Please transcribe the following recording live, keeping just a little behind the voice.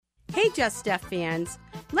Hey, Just Steph fans,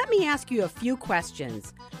 let me ask you a few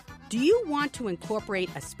questions. Do you want to incorporate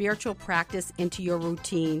a spiritual practice into your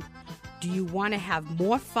routine? Do you want to have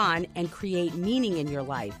more fun and create meaning in your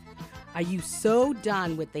life? Are you so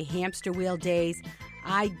done with the hamster wheel days?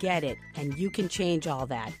 I get it, and you can change all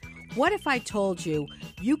that. What if I told you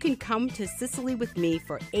you can come to Sicily with me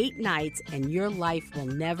for 8 nights and your life will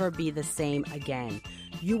never be the same again?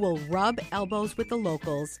 You will rub elbows with the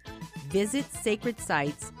locals, visit sacred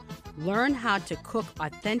sites, learn how to cook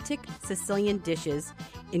authentic Sicilian dishes,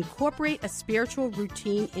 incorporate a spiritual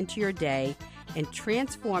routine into your day, and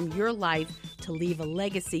transform your life to leave a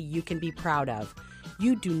legacy you can be proud of.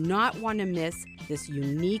 You do not want to miss this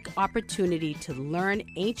unique opportunity to learn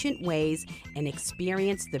ancient ways and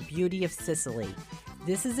experience the beauty of Sicily.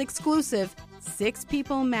 This is exclusive, 6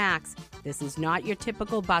 people max. This is not your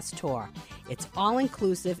typical bus tour. It's all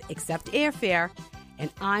inclusive except airfare, and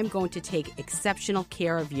I'm going to take exceptional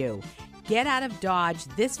care of you. Get out of Dodge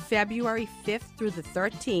this February 5th through the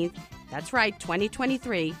 13th. That's right,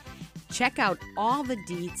 2023. Check out all the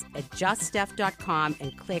deets at juststeph.com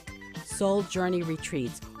and click Soul Journey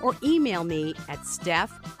Retreats, or email me at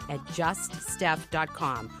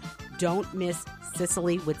steph@juststeph.com. Don't miss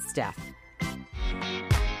Sicily with Steph.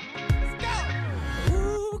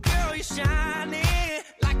 Ooh, girl, you're shining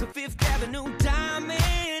like a Fifth Avenue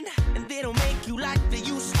diamond, and they don't make you like they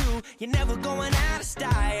used to. You're never going out of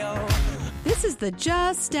style. This is the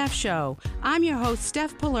Just Steph Show. I'm your host,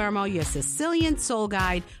 Steph Palermo, your Sicilian soul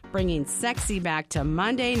guide, bringing sexy back to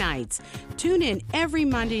Monday nights. Tune in every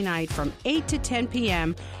Monday night from 8 to 10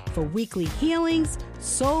 p.m. for weekly healings,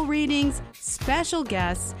 soul readings, special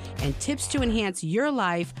guests, and tips to enhance your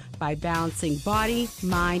life by balancing body,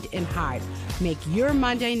 mind, and heart. Make your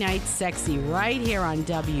Monday night sexy right here on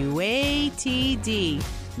WATD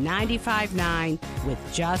 95.9 with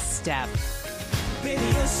Just Steph. Baby,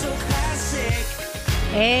 you're so classic.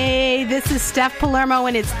 Hey, this is Steph Palermo,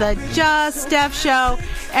 and it's the Just Steph Show.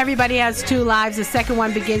 Everybody has 2 lives. The second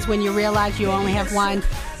one begins when you realize you only have one.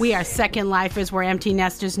 We are second lifers. We're empty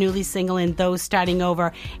nesters, newly single, and those starting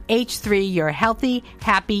over. H3, your healthy,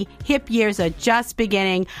 happy, hip years are just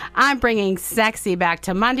beginning. I'm bringing sexy back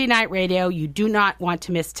to Monday Night Radio. You do not want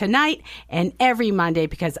to miss tonight and every Monday,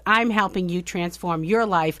 because I'm helping you transform your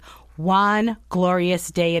life one glorious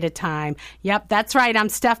day at a time. Yep, that's right. I'm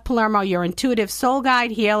Steph Palermo, your intuitive soul guide,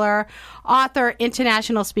 healer, author,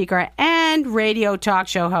 international speaker, and radio talk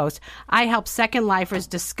show host. I help second lifers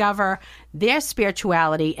discover their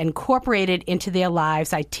spirituality, incorporate it into their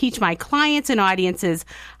lives. I teach my clients and audiences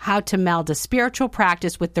how to meld a spiritual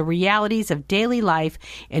practice with the realities of daily life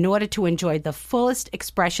in order to enjoy the fullest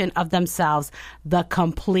expression of themselves, the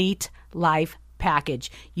complete life package.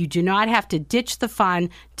 You do not have to ditch the fun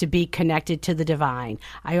to be connected to the divine.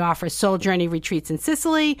 I offer Soul Journey retreats in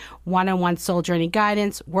Sicily, one-on-one Soul Journey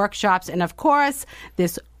guidance, workshops, and of course,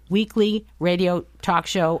 this weekly radio talk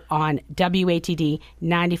show on WATD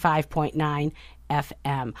 95.9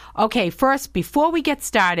 FM. Okay, first, before we get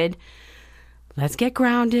started, let's get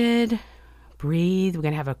grounded. Breathe. We're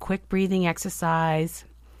going to have a quick breathing exercise.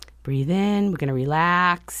 Breathe in. We're going to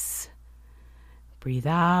relax. Breathe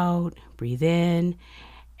out, breathe in,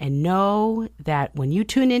 and know that when you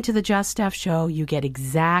tune into the Just Steph Show, you get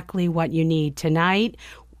exactly what you need. Tonight,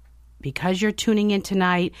 because you're tuning in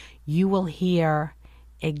tonight, you will hear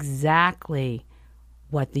exactly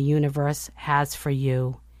what the universe has for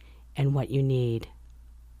you and what you need.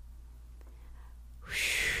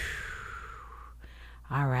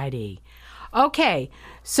 All righty. Okay,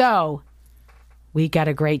 so we got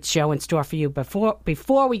a great show in store for you.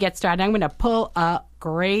 Before we get started, I'm going to pull a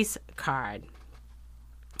grace card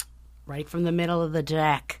right from the middle of the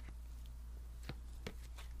deck.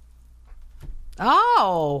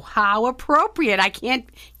 Oh, how appropriate. I can't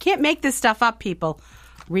make this stuff up, people.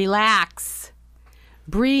 Relax.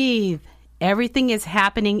 Breathe. Everything is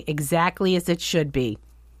happening exactly as it should be.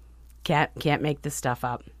 Can't make this stuff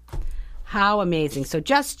up. How amazing. So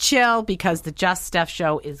just chill, because the Just Steph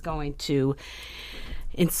Show is going to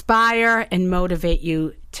inspire and motivate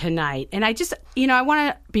you tonight. And I just, I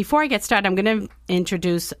want to, before I get started, I'm going to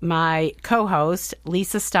introduce my co-host,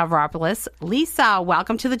 Lisa Stavropoulos. Lisa,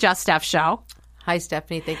 welcome to the Just Steph Show. Hi,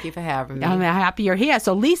 Stephanie. Thank you for having me. I'm happy you're here.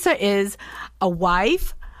 So Lisa is a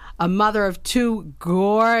wife, a mother of 2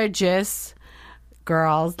 gorgeous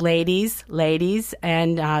girls, ladies,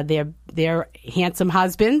 and their handsome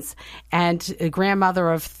husbands, and a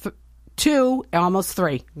grandmother of 2, almost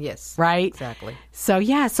 3. Yes. Right? Exactly. So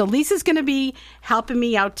Lisa's going to be helping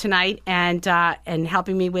me out tonight and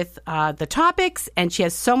helping me with the topics, and she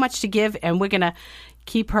has so much to give, and we're going to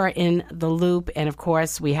keep her in the loop. And, of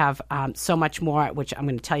course, we have so much more, which I'm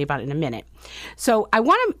going to tell you about in a minute. So I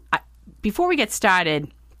want to, before we get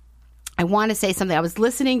started, I want to say something. I was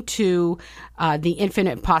listening to the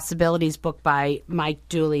Infinite Possibilities book by Mike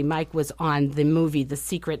Dooley. Mike was on the movie The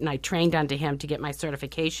Secret, and I trained under him to get my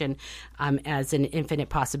certification as an Infinite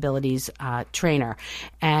Possibilities trainer.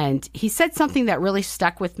 And he said something that really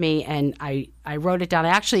stuck with me, and I wrote it down. I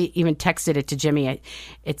actually even texted it to Jimmy.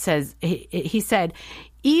 It says, he said,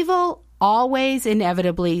 evil always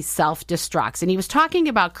inevitably self-destructs. And he was talking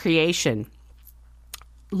about creation.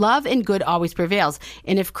 Love and good always prevails.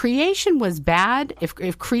 And if creation was bad,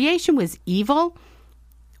 if creation was evil,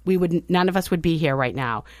 none of us would be here right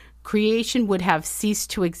now. Creation would have ceased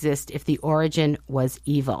to exist if the origin was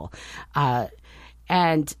evil.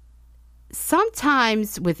 And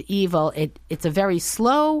sometimes with evil, it's a very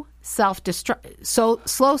slow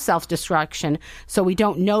self-destruction, so we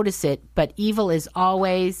don't notice it, but evil is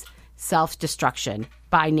always self-destruction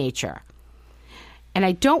by nature. And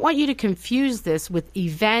I don't want you to confuse this with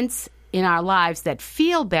events in our lives that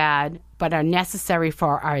feel bad but are necessary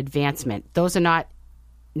for our advancement. Those are not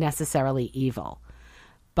necessarily evil,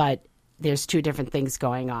 but there's two different things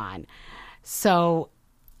going on. So,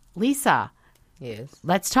 Lisa, Yes.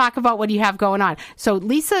 let's talk about what you have going on. So,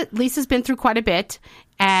 Lisa's been through quite a bit,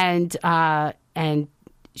 and I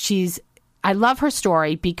love her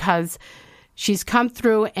story because she's come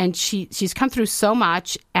through, and she's come through so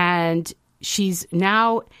much, and she's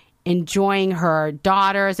now enjoying her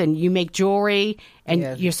daughters, and you make jewelry,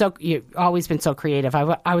 and Yes. you've always been so creative.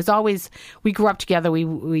 We grew up together.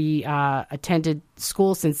 We attended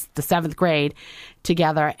school since the 7th grade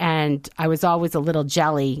together, and I was always a little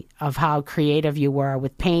jelly of how creative you were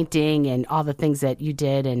with painting and all the things that you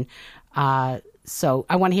did. And so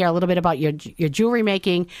I want to hear a little bit about your jewelry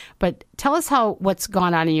making, but tell us what's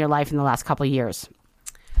gone on in your life in the last couple of years.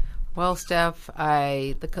 Well, Steph,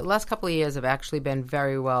 the last couple of years have actually been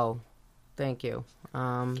very well. Thank you.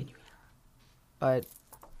 But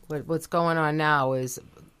what's going on now is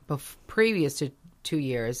previous to 2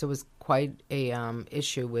 years, it was quite a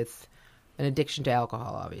issue with an addiction to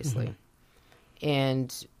alcohol, obviously. Mm-hmm.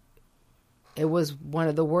 And it was one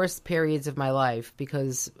of the worst periods of my life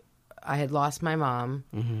because I had lost my mom,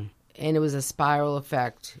 mm-hmm. and it was a spiral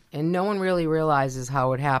effect. And no one really realizes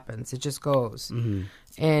how it happens. It just goes. Mm-hmm.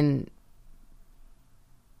 And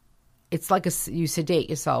it's like you sedate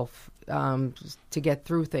yourself to get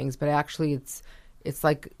through things, but actually it's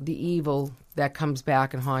like the evil that comes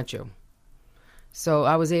back and haunts you. So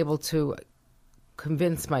I was able to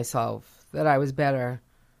convince myself that I was better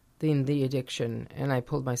than the addiction, and I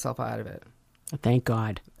pulled myself out of it. Thank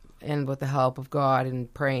God. And with the help of God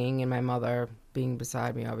and praying and my mother being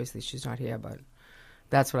beside me, obviously she's not here, but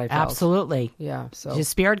that's what I felt. Absolutely. Yeah. So your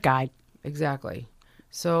spirit guide. Exactly.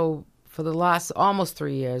 So for the last almost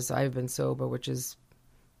 3 years, I've been sober, which is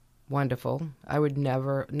wonderful. I would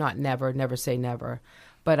never say never,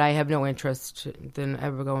 but I have no interest in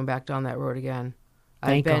ever going back down that road again.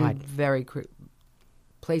 Thank I've been God.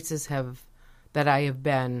 places that I have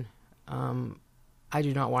been. I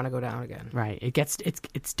do not want to go down again. Right.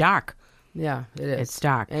 It's dark. Yeah, it is. It's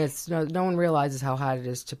dark, and it's no one realizes how hard it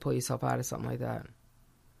is to pull yourself out of something like that.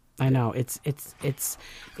 I know it's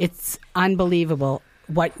unbelievable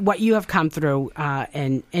what you have come through,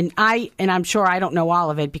 and I'm sure I don't know all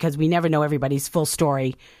of it because we never know everybody's full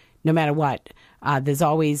story, no matter what. There's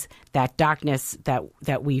always that darkness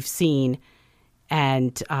that we've seen,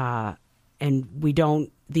 and we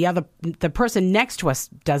don't. The person next to us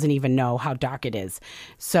doesn't even know how dark it is.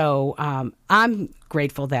 So I'm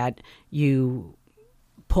grateful that you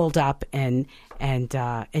pulled up and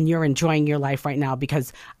you're enjoying your life right now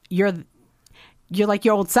because you're like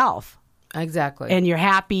your old self. Exactly. And you're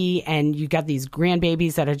happy, and you got these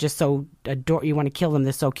grandbabies that are just so you want to kill them.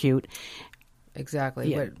 They're so cute. Exactly.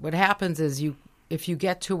 Yeah. What happens is if you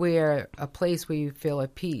get to a place where you feel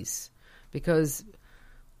at peace, because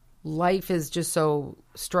life is just so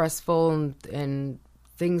stressful and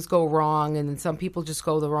things go wrong, and then some people just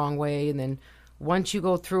go the wrong way, and then once you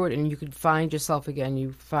go through it and you can find yourself again,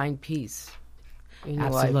 you find peace in your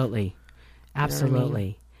life. Absolutely. Absolutely. You know what I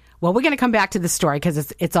mean? Well, we're going to come back to the story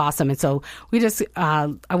because it's awesome. And so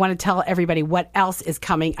I want to tell everybody what else is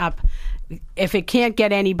coming up. If it can't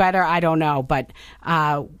get any better, I don't know. But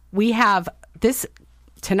we have this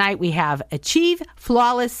tonight. We have Achieve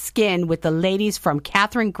Flawless Skin with the ladies from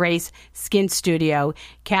Catherine Grace Skin Studio.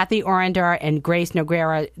 Cathy Orender and Grace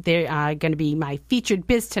Noguera, they're going to be my featured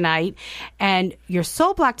biz tonight. And your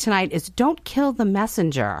soul block tonight is Don't Kill the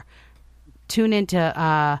Messenger. Tune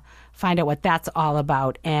into find out what that's all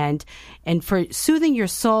about. And for soothing your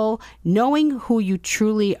soul, knowing who you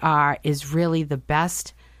truly are is really the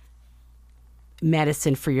best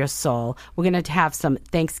medicine for your soul. We're going to have some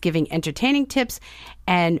Thanksgiving entertaining tips.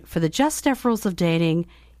 And for the Just Steph rules of dating,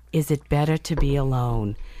 is it better to be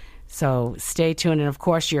alone? So stay tuned. And, of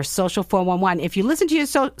course, your Social 411. If you listen to your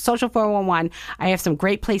Social 411, I have some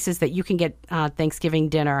great places that you can get Thanksgiving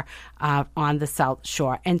dinner on the South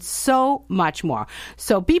Shore and so much more.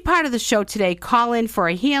 So be part of the show today. Call in for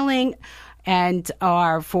a healing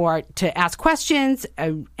or to ask questions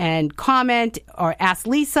and comment, or ask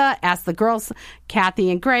Lisa, ask the girls, Cathy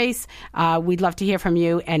and Grace. We'd love to hear from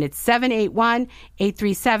you. And it's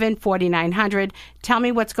 781-837-4900. Tell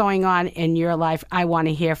me what's going on in your life. I want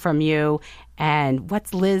to hear from you. And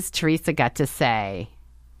what's Liz Teresa got to say?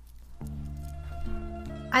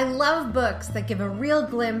 I love books that give a real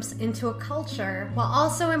glimpse into a culture while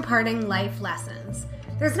also imparting life lessons.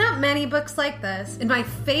 There's not many books like this, and my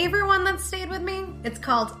favorite one that stayed with me, it's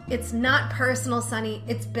called It's Not Personal, Sonny,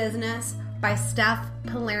 It's Business by Steph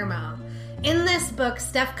Palermo. In this book,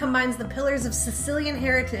 Steph combines the pillars of Sicilian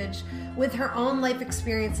heritage with her own life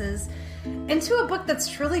experiences into a book that's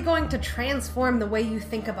truly going to transform the way you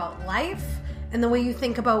think about life and the way you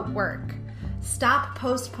think about work. Stop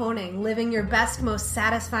postponing living your best, most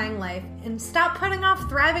satisfying life, and stop putting off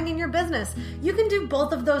thriving in your business. You can do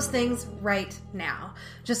both of those things right now.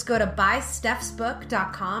 Just go to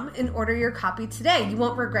buystephsbook.com and order your copy today. You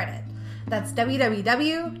won't regret it. That's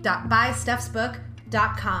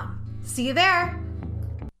www.buystephsbook.com. See you there.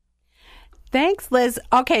 Thanks, Liz.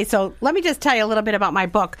 Okay, so let me just tell you a little bit about my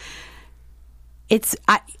book.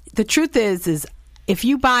 The truth is if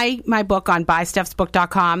you buy my book on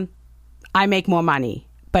buystephsbook.com, I make more money,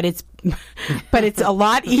 but it's a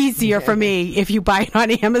lot easier for me if you buy it on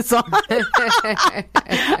Amazon.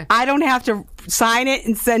 I don't have to sign it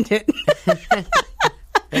and send it.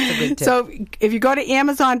 That's a good tip. So if you go to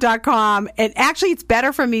Amazon.com, and actually it's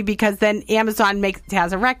better for me because then Amazon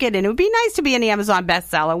has a record, and it would be nice to be an Amazon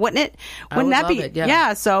bestseller, wouldn't it? Wouldn't that be? It,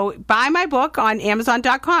 yeah. So buy my book on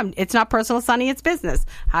Amazon.com. It's Not Personal, Sonny, It's Business.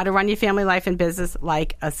 How to Run Your Family Life and Business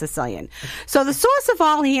Like a Sicilian. So the source of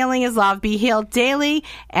all healing is love. Be healed daily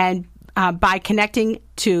and by connecting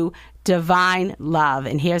to divine love.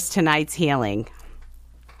 And here's tonight's healing.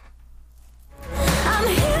 I'm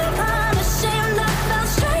here, I'm ashamed, I fell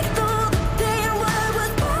straight through the pain. What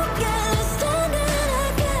was broken is standing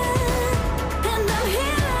again, and I'm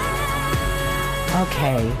here.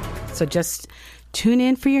 Okay, so just tune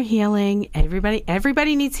in for your healing.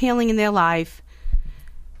 Everybody needs healing in their life.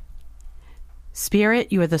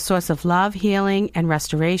 Spirit, you are the source of love, healing, and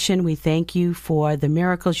restoration. We thank you for the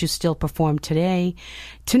miracles you still perform today.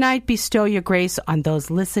 Tonight, bestow your grace on those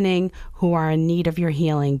listening who are in need of your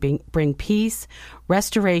healing. Bring peace,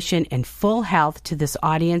 restoration, and full health to this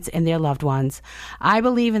audience and their loved ones. I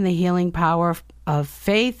believe in the healing power of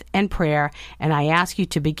faith and prayer, and I ask you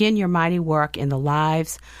to begin your mighty work in the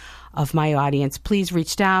lives of my audience. Please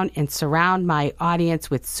reach down and surround my audience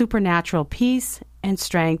with supernatural peace and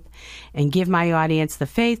strength, and give my audience the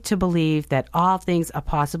faith to believe that all things are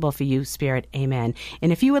possible for you, Spirit. Amen.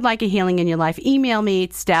 And if you would like a healing in your life, email me,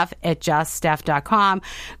 steph@juststeph.com.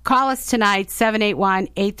 Call us tonight,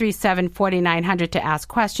 781-837-4900 to ask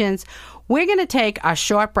questions. We're going to take a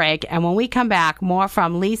short break, and when we come back, more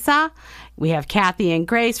from Lisa. We have Cathy and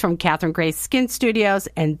Grace from Catherine Grace Skin Studios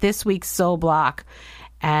and this week's Soul Block.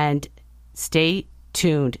 And stay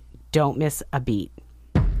tuned. Don't miss a beat.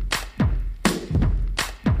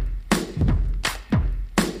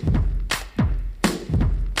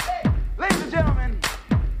 Ladies and gentlemen,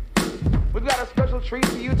 we've got a special treat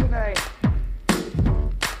for you tonight.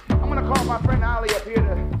 I'm going to call my friend Ali up here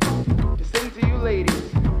to sing to you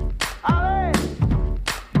ladies. Ali!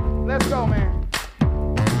 Let's go, man.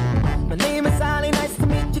 My name is Ali, nice to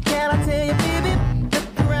meet you, can I tell you, baby?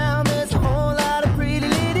 Look around, there's a whole lot of pretty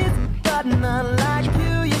ladies, but none like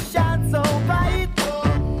you, you shine so bright.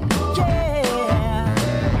 Yeah,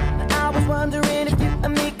 I was wondering if you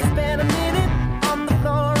and me could spend a minute on the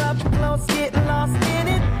floor up close, getting lost in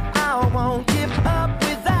it. I won't give up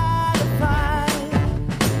without a fight.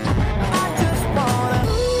 I just wanna,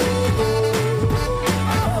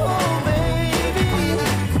 oh baby,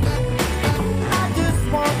 I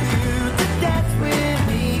just want you to dance with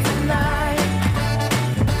me tonight.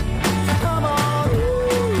 So come on,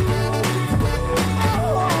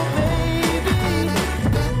 oh baby,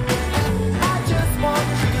 I just want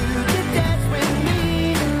you to dance with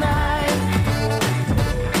me tonight.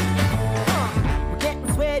 We're getting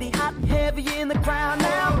sweaty, hot and heavy in the crowd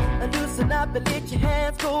now. Loosen up and let your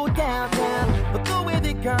hands go downtown. But go with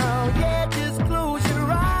it, girl, yeah, just close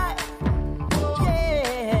your eyes.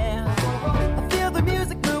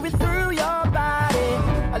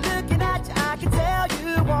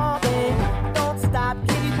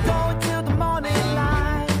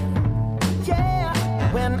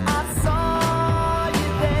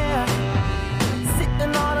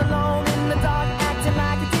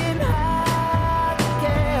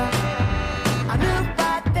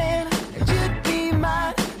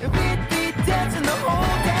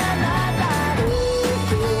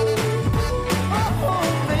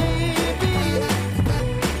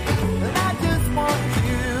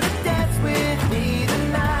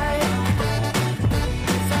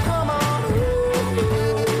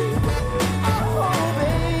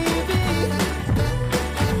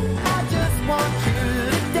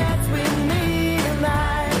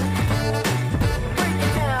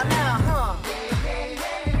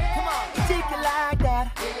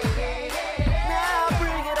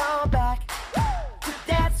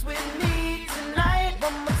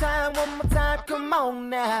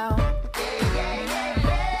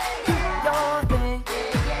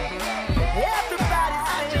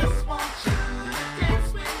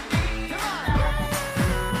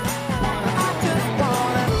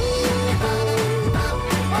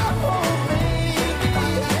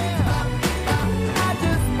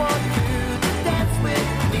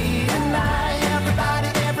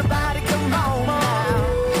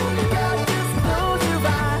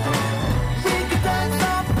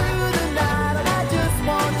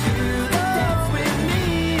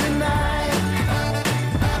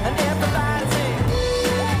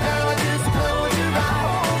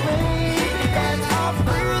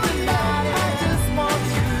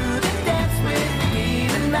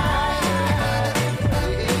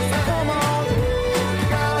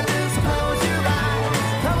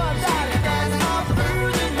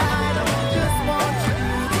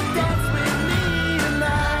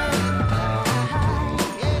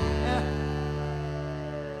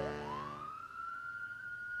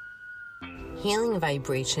 Healing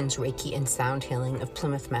Vibrations Reiki and Sound Healing of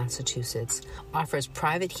Plymouth, Massachusetts offers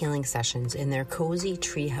private healing sessions in their cozy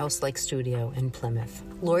treehouse-like studio in Plymouth.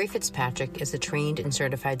 Lori Fitzpatrick is a trained and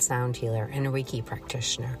certified sound healer and a Reiki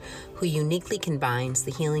practitioner who uniquely combines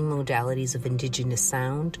the healing modalities of indigenous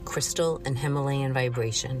sound, crystal, and Himalayan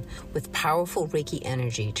vibration with powerful Reiki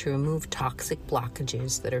energy to remove toxic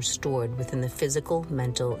blockages that are stored within the physical,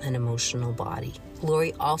 mental, and emotional body.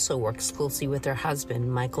 Lori also works closely with her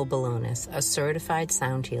husband, Michael Balonis, a certified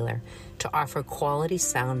sound healer, to offer quality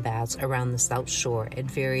sound baths around the South Shore at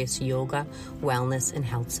various yoga, wellness, and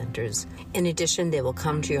health centers. In addition, they will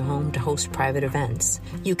come to your home to host private events.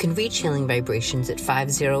 You can reach Healing Vibrations at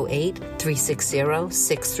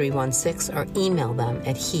 508-360-6316 or email them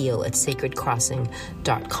at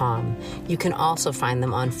heal@sacredcrossing.com. You can also find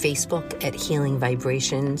them on Facebook at Healing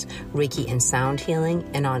Vibrations, Reiki and Sound Healing,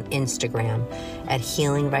 and on Instagram at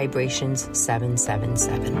Healing Vibrations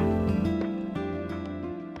 777.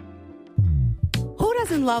 Who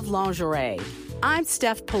doesn't love lingerie? I'm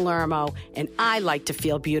Steph Palermo, and I like to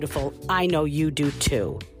feel beautiful. I know you do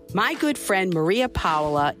too. My good friend Maria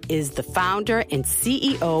Paola is the founder and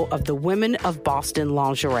CEO of the Women of Boston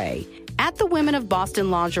Lingerie. At the Women of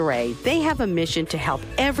Boston Lingerie, they have a mission to help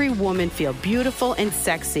every woman feel beautiful and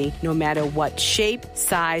sexy no matter what shape,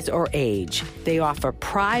 size, or age. They offer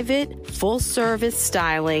private, full-service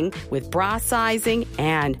styling with bra sizing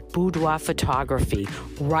and boudoir photography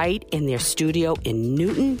right in their studio in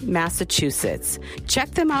Newton, Massachusetts.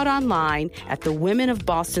 Check them out online at the Women of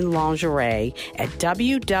Boston Lingerie at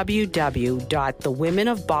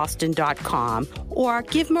www.thewomenofboston.com or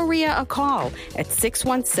give Maria a call at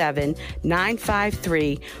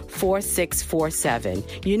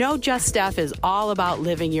 617-953-4647. You know, Just Steph is all about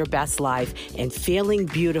living your best life, and feeling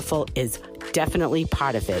beautiful is definitely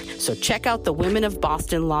part of it. So check out the Women of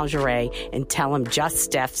Boston Lingerie and tell them Just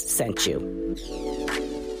Steph sent you.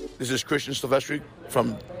 This is Christian Silvestri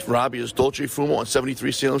from Rabia's Dolce Fumo on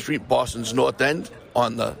 73 Salem Street, Boston's North End,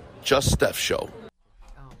 on the Just Steph Show.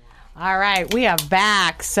 All right, we are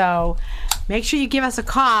back. So make sure you give us a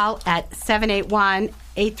call at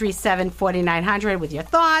 781-837-4900 with your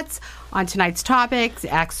thoughts on tonight's topics.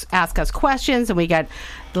 Ask us questions, and we got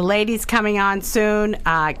the ladies coming on soon.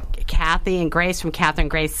 Cathy and Grace from Cathy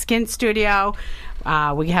and Grace Skin Studio.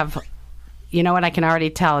 We have, you know what, I can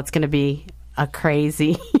already tell it's going to be a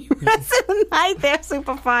crazy rest of the night. They're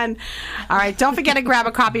super fun. All right, don't forget to grab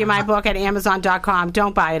a copy of my book at Amazon.com.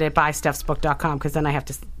 Don't buy it at BuySteph'sBook.com because then I have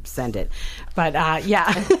to send it. But yeah,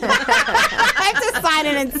 I have to sign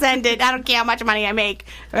it and send it. I don't care how much money I make.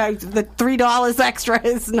 The $3 extra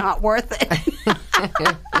is not worth it.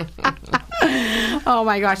 Oh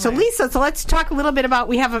my gosh! So Lisa, let's talk a little bit about.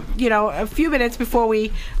 We have a few minutes before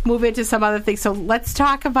we move into some other things. So let's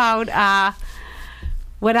talk about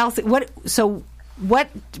what else. What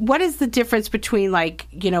is the difference between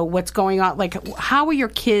what's going on? Like, how are your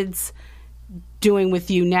kids doing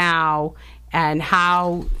with you now, and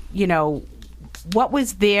how what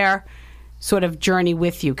was their sort of journey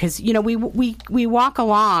with you? Because we walk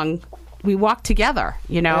along, we walk together.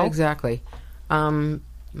 Yeah, exactly.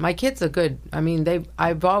 My kids are good. I mean,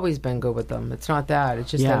 I've always been good with them. It's not that.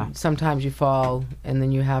 It's just that sometimes you fall and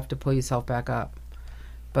then you have to pull yourself back up.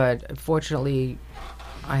 But fortunately,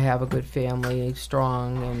 I have a good family,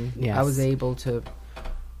 strong, and I was able to.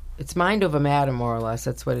 It's mind over matter, more or less.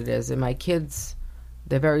 That's what it is. And my kids,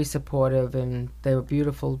 they're very supportive, and they were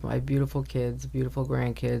beautiful. My beautiful kids, beautiful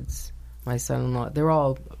grandkids, my son-in-law. They're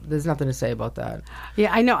all. There's nothing to say about that.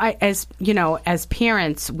 Yeah, I know. As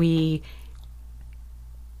parents,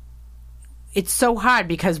 it's so hard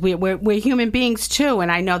because we're human beings too,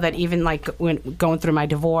 and I know that even like when going through my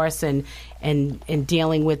divorce and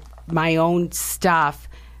dealing with my own stuff,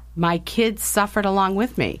 my kids suffered along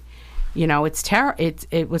with me. It was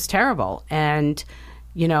terrible, and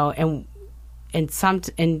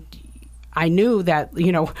and I knew that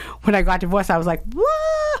when I got divorced, I was like,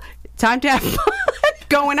 whoa, time to have fun.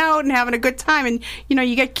 Going out and having a good time, and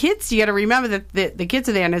you get kids. You got to remember that the kids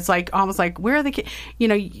are there, and it's like almost like, where are the kids?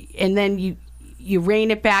 And then you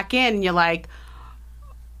rein it back in, and you're like,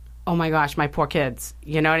 oh my gosh, my poor kids.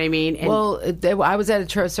 You know what I mean? And I was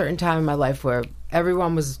at a certain time in my life where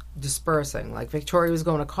everyone was dispersing. Like Victoria was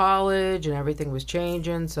going to college, and everything was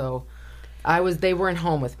changing. So they weren't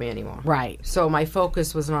home with me anymore. Right. So my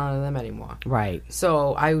focus was not on them anymore. Right.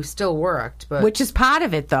 So I still worked, but which is part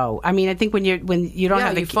of it, though. I mean, I think when you don't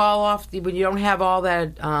have you fall off when you don't have all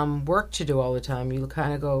that work to do all the time, you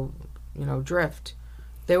kind of go, drift.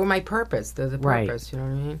 They were my purpose. They're the purpose. Right. You know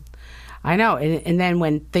what I mean? I know. And then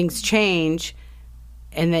when things change,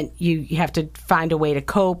 and then you have to find a way to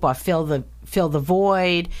cope or fill the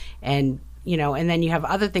void, and and then you have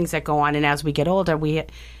other things that go on. And as we get older,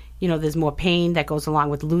 there's more pain that goes along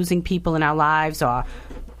with losing people in our lives, or,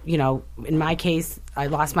 in my case, I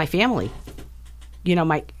lost my family. Oh,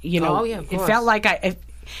 yeah, of course. It felt like I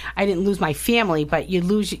didn't lose my family, but you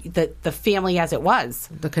lose the family as it was.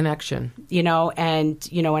 The connection.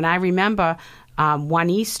 And I remember one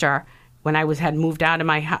Easter when I had moved out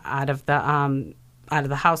of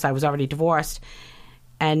the house. I was already divorced,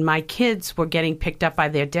 and my kids were getting picked up by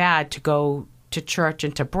their dad to go to church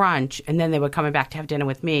and to brunch, and then they were coming back to have dinner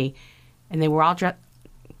with me, and they were all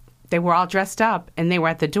dressed up, and they were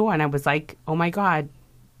at the door, and I was like, oh my God,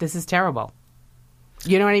 this is terrible.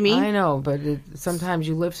 You know what I mean? I know, but sometimes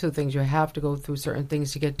you live through things. You have to go through certain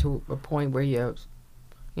things to get to a point where you're,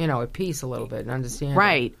 at peace a little bit and understand.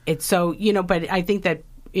 Right. It's so, but I think that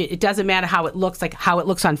it doesn't matter how it looks, like how it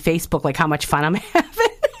looks on Facebook, like how much fun I'm having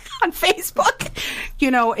on Facebook.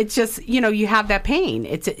 It's just, you have that pain.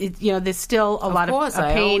 It's there's still a lot of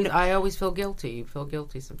pain. I always feel guilty. You feel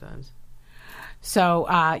guilty sometimes. So,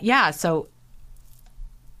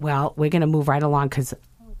 well, we're going to move right along because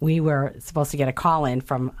we were supposed to get a call in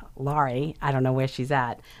from Laurie. I don't know where she's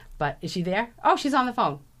at, but is she there? Oh, she's on the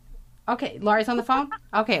phone. Okay, Laurie's on the phone?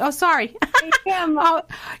 Okay. Oh, sorry. Oh,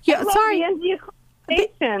 yeah, sorry.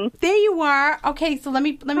 There you are. Okay, so let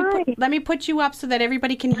me put you up so that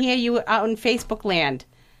everybody can hear you out in Facebook land.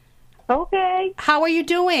 Okay. How are you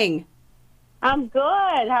doing? I'm good.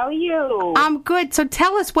 How are you? I'm good. So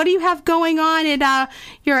tell us, what do you have going on at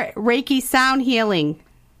your Reiki sound healing?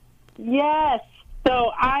 Yes.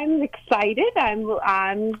 So I'm excited.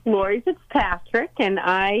 I'm Lori Fitzpatrick, and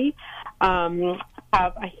I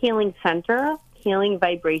have a healing center, Healing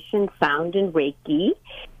Vibration Sound and Reiki.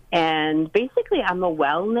 And basically, I'm a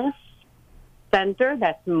wellness center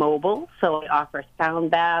that's mobile. So I offer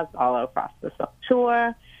sound baths all across the South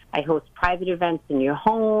Shore. I host private events in your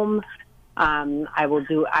home. I will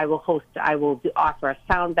offer a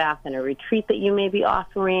sound bath and a retreat that you may be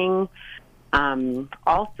offering.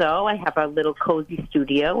 Also, I have a little cozy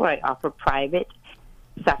studio where I offer private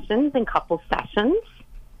sessions and couple sessions.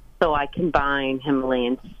 So I combine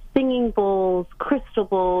Himalayan singing bowls, crystal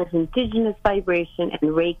bowls, indigenous vibration,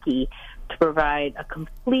 and Reiki to provide a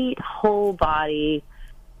complete whole body,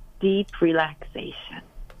 deep relaxation.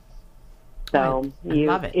 So I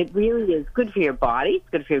love it. It really is good for your body. It's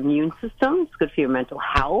good for your immune system. It's good for your mental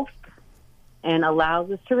health, and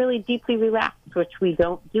allows us to really deeply relax, which we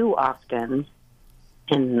don't do often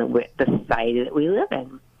in the society that we live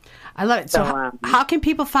in. I love it. So how can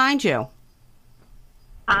people find you?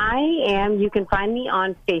 You can find me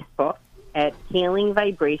on Facebook at Healing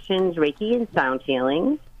Vibrations Reiki and Sound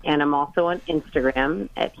Healing, and I'm also on Instagram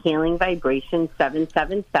at Healing Vibrations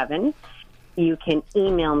 777. You can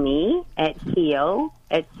email me at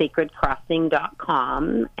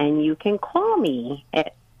heal@sacredcrossing.com, and you can call me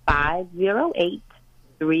at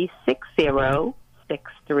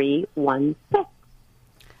 508-360-6316.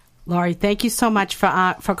 Laurie, thank you so much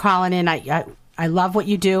for calling in. I love what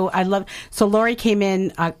you do. So Laurie came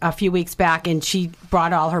in a few weeks back, and she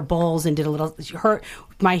brought all her bowls and did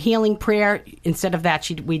my healing prayer. Instead of that,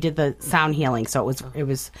 we did the sound healing. So it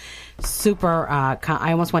was super.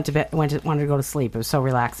 I almost wanted to go to sleep. It was so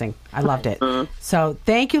relaxing. I loved it. So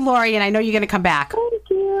thank you, Laurie, and I know you're going to come back. Thank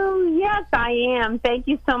you. Yes, I am. Thank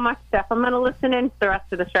you so much, Steph. I'm going to listen in to the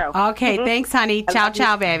rest of the show. Okay, thanks, honey.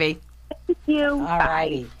 Ciao, baby. Thank you. All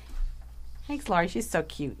righty. Thanks, Laurie. She's so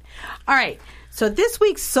cute. All right. So this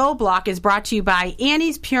week's Soul Block is brought to you by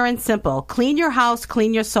Annie's Pure and Simple. Clean your house,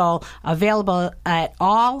 clean your soul. Available at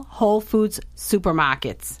all Whole Foods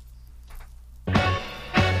supermarkets. Soul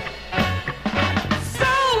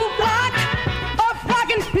Block of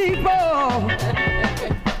fucking people.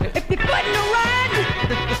 If you're putting around,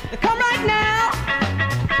 come right now.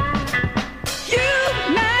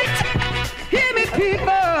 Unite, hear me, people.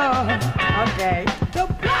 Okay. The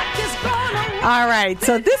block is going on. All right,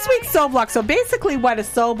 so this week's Soul Block. So basically what a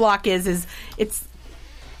Soul Block is it's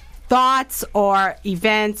thoughts or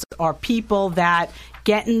events or people that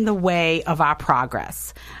get in the way of our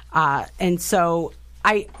progress. And so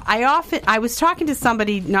I was talking to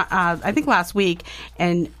somebody, I think last week,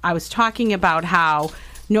 and I was talking about how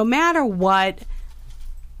no matter what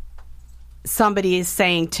somebody is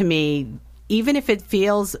saying to me, even if it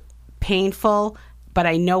feels painful, but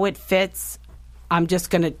I know it fits, I'm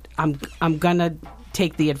gonna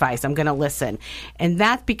take the advice. I'm gonna listen, and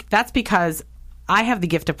that's because I have the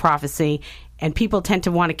gift of prophecy, and people tend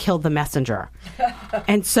to want to kill the messenger,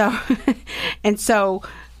 and so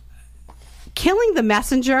killing the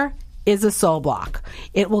messenger is a soul block.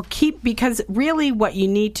 It will because really what you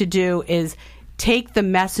need to do is take the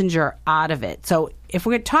messenger out of it. So if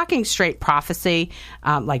we're talking straight prophecy,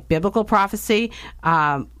 like biblical prophecy,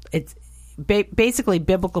 it's basically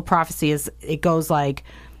biblical prophecy is, it goes like,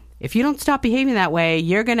 if you don't stop behaving that way,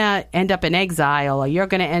 you're going to end up in exile, or you're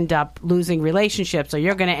going to end up losing relationships, or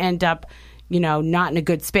you're going to end up, not in a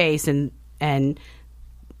good space. And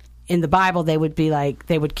in the Bible, they would be like,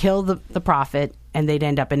 they would kill the prophet and they'd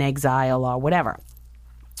end up in exile or whatever.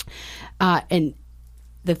 And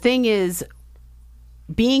the thing is,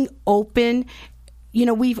 being open,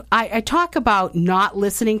 I talk about not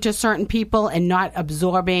listening to certain people and not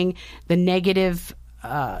absorbing the negative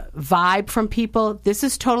vibe from people. This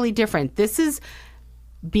is totally different. This is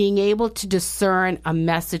being able to discern a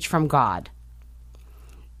message from God.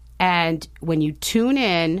 And when you tune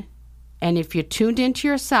in, and if you're tuned into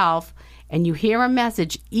yourself and you hear a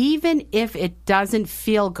message, even if it doesn't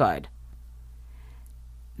feel good,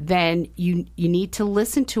 then you need to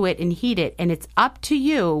listen to it and heed it. And it's up to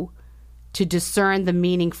you to discern the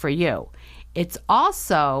meaning for you. It's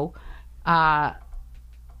also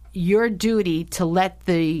your duty to let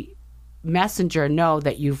the messenger know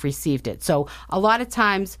that you've received it. So a lot of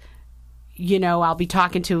times, I'll be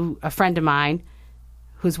talking to a friend of mine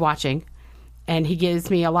who's watching, and he gives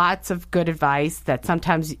me lots of good advice that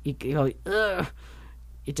sometimes you go, ugh,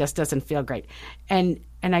 it just doesn't feel great. And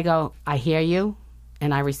I go, I hear you,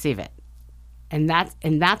 and I receive it. And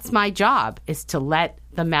that's my job, is to let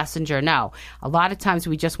the messenger know. A lot of times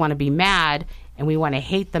we just want to be mad, and we want to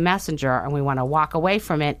hate the messenger, and we want to walk away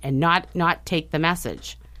from it and not take the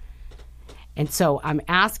message. And so I'm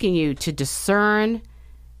asking you to discern.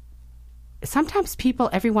 Sometimes people,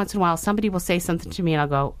 every once in a while, somebody will say something to me and I'll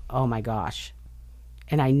go, oh my gosh.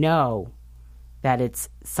 And I know that it's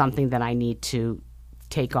something that I need to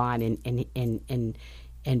take on and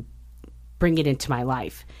bring it into my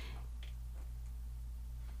life.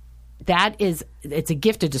 It's a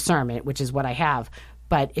gift of discernment, which is what I have.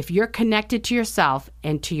 But if you're connected to yourself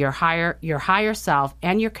and to your higher self,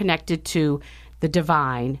 and you're connected to the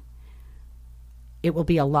divine, it will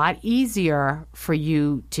be a lot easier for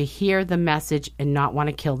you to hear the message and not want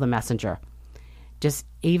to kill the messenger. Just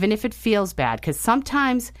even if it feels bad, because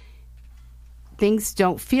sometimes things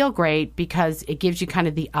don't feel great because it gives you kind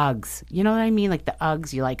of the uggs. You know what I mean? Like the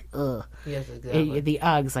uggs, you're like, ugh. Yes, exactly. The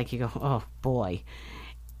uggs, like you go, oh boy.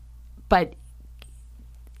 But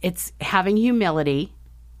it's having humility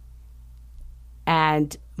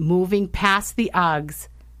and moving past the uggs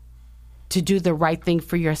to do the right thing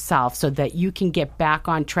for yourself so that you can get back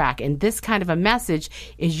on track. And this kind of a message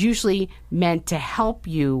is usually meant to help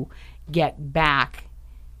you get back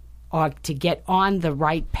or to get on the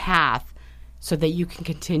right path so that you can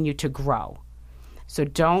continue to grow. So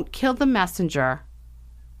don't kill the messenger,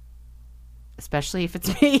 especially if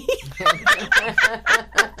it's me.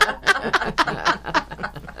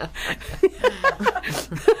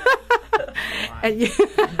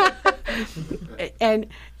 And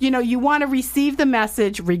you want to receive the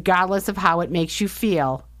message regardless of how it makes you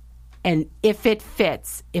feel. And if it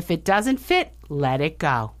fits, if it doesn't fit, let it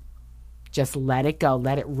go. Just let it go.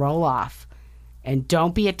 Let it roll off. And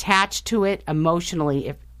don't be attached to it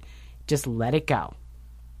emotionally. Just let it go.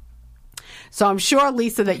 So I'm sure,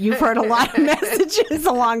 Lisa, that you've heard a lot of messages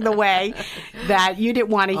along the way that you didn't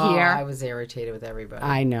want to hear. I was irritated with everybody.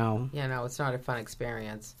 I know. It's not a fun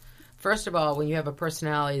experience. First of all, when you have a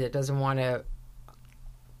personality that doesn't want to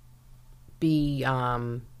be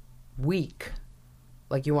weak,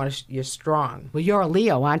 like you're strong. Well, you're a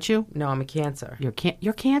Leo, aren't you? No, I'm a Cancer.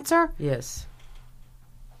 You're Cancer? Yes.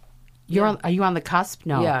 Are you on the cusp?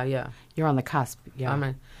 No. Yeah. You're on the cusp.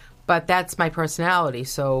 Yeah. But that's my personality.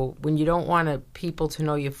 So when you don't want people to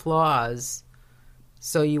know your flaws,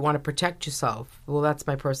 so you want to protect yourself. Well, that's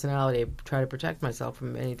my personality. I try to protect myself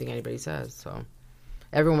from anything anybody says. So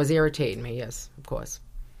everyone was irritating me. Yes, of course.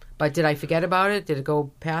 But did I forget about it? Did it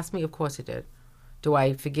go past me? Of course it did. Do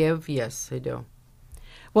I forgive? Yes, I do.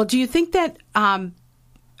 Well, do you think that,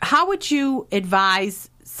 how would you advise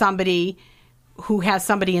somebody who has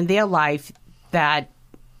somebody in their life that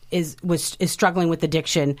is struggling with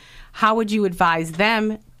addiction? How would you advise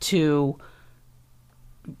them to,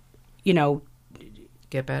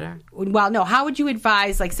 get better? Well, no. How would you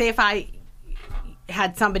advise, like, say if I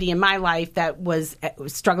had somebody in my life that was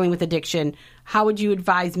struggling with addiction, how would you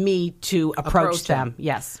advise me to approach them?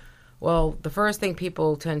 Yes. Well, the first thing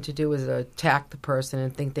people tend to do is attack the person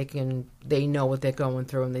and think they know what they're going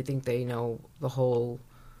through, and they think they know the whole.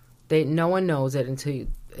 No one knows it until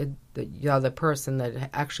you're the person that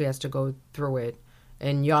actually has to go through it,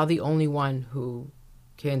 and you're the only one who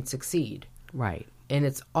can succeed. Right. And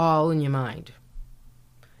it's all in your mind.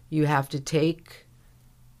 You have to take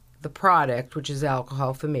the product, which is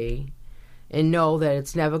alcohol for me, and know that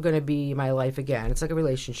it's never going to be my life again. It's like a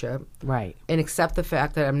relationship. Right. And accept the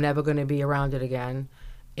fact that I'm never going to be around it again,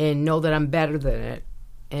 and know that I'm better than it.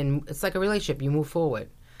 And it's like a relationship. You move forward.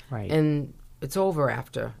 Right. And it's over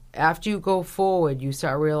after. After you go forward, you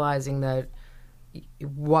start realizing that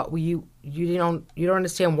you don't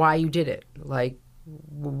understand why you did it. Like,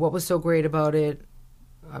 what was so great about it?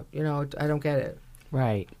 I don't get it.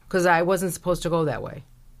 Right. Because I wasn't supposed to go that way.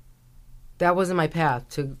 That wasn't my path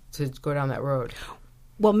to go down that road.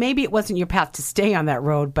 Well, maybe it wasn't your path to stay on that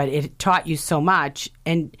road, but it taught you so much.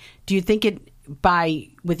 And do you think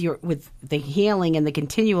with the healing and the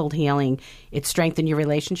continual healing, it strengthened your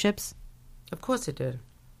relationships? Of course it did.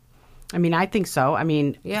 I mean, I think so. I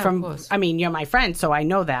mean, yeah, of course. I mean, you're my friend, so I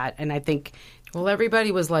know that, and I think. Well,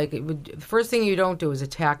 everybody was like, the first thing you don't do is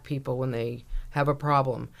attack people when they have a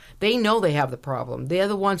problem. They know they have the problem. They're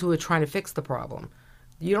the ones who are trying to fix the problem.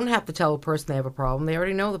 You don't have to tell a person they have a problem. They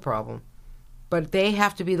already know the problem. But they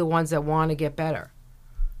have to be the ones that want to get better.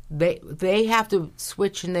 They have to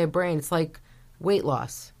switch in their brain. It's like weight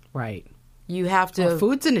loss. Right. You have to. Well,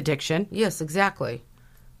 food's an addiction. Yes, exactly.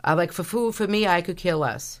 Like for food, for me, I could care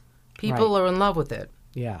less. People are in love with it.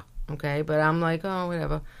 Yeah. Okay, but I'm like, oh,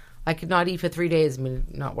 whatever. I could not eat for 3 days and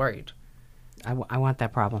be not worried. I want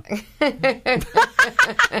that problem.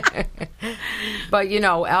 But,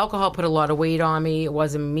 alcohol put a lot of weight on me. It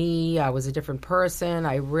wasn't me. I was a different person.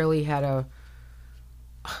 I really had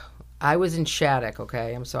I was in Shattuck,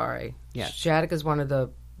 okay? I'm sorry. Yeah. Shattuck is one of the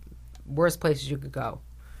worst places you could go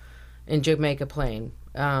in Jamaica Plain.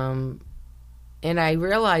 And I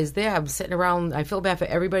realized there, I'm sitting around, I feel bad for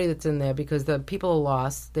everybody that's in there because the people are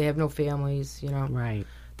lost. They have no families, Right.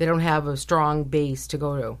 They don't have a strong base to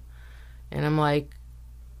go to. And I'm like,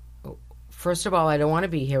 first of all, I don't want to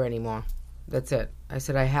be here anymore. That's it. I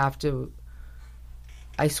said,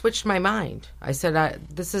 I switched my mind. I said,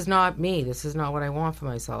 this is not me. This is not what I want for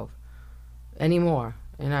myself anymore.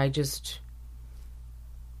 And I just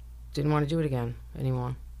didn't want to do it again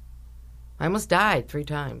anymore. I almost died 3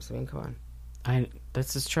 times. I mean, come on.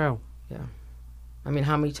 This is true. Yeah. I mean,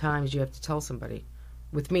 how many times do you have to tell somebody?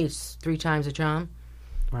 With me, it's 3 times a charm.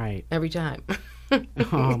 Right. Every time.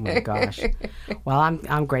 Oh my gosh. Well,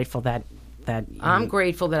 I'm grateful that I'm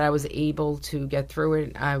grateful that I was able to get through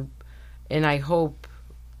it. And I hope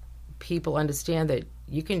people understand that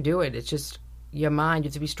you can do it. It's just your mind. You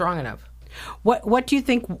have to be strong enough. What do you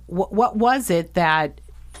think? What was it that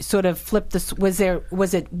sort of flipped the?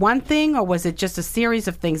 Was it one thing, or was it just a series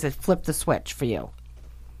of things that flipped the switch for you?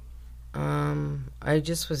 I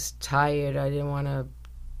just was tired. I didn't want to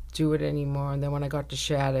do it anymore. And then when I got to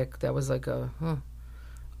Shattuck, that was like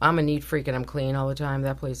I'm a neat freak and I'm clean all the time.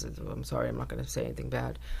 That place is, I'm sorry, I'm not going to say anything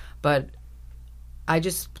bad. But I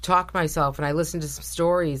just talked myself and I listened to some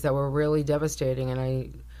stories that were really devastating,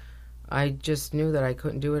 and I just knew that I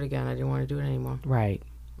couldn't do it again. I didn't want to do it anymore. Right.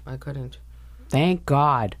 I couldn't. Thank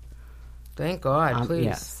God. Thank God, please.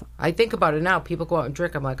 Yes. I think about it now. People go out and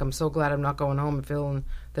drink. I'm like, I'm so glad I'm not going home and feeling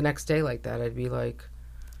the next day like that. I'd be like...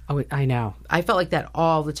 Oh, I know. I felt like that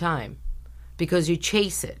all the time because you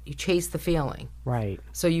chase it. You chase the feeling. Right.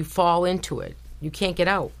 So you fall into it. You can't get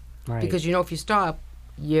out. Right. Because you know if you stop,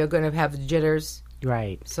 you're going to have the jitters.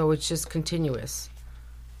 Right. So it's just continuous.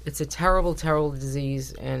 It's a terrible, terrible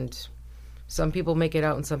disease, and some people make it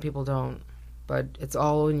out and some people don't. But it's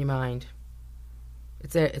all in your mind.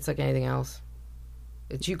 It's like anything else.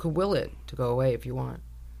 You could will it to go away if you want.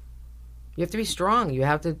 You have to be strong. You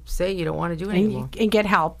have to say you don't want to do it anymore. And get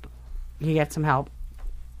help. You get some help.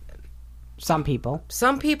 Some people.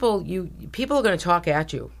 Some people, people are going to talk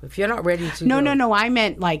at you if you're not ready to. No. I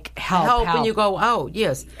meant like help. Help when you go out.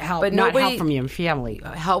 Yes, help, but not help from your family.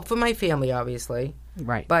 Help from my family, obviously.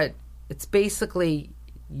 Right. But it's basically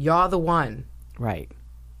you're the one. Right.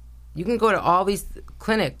 You can go to all these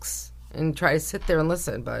clinics and try to sit there and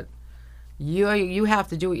listen, but you have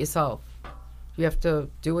to do it yourself. You have to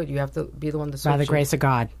do it. You have to be the one to. By the grace of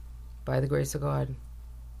God. By the grace of God.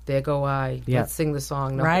 There go I. Yep. Let's sing the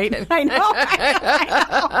song. No, right? I know.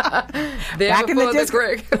 There Back in the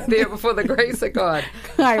disco. There before the grace of God.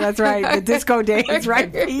 Right, that's right. The disco days,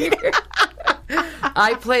 right, Pete?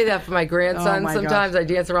 I play that for my grandson. Oh Sometimes I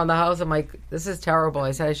dance around the house. I'm like, this is terrible.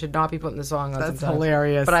 I said I should not be putting the song on. That's sometimes.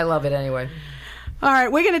 hilarious. But I love it anyway. All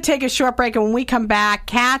right, we're going to take a short break, and when we come back,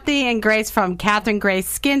 Cathy and Grace from Catherine Grace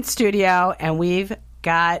Skin Studio, and we've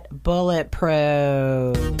got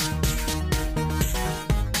Bulletproof.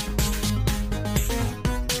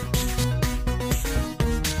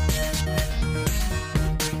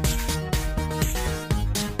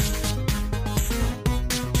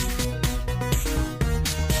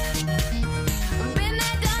 Been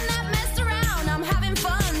there, done that, messed around. I'm having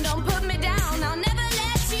fun. Don't put me down.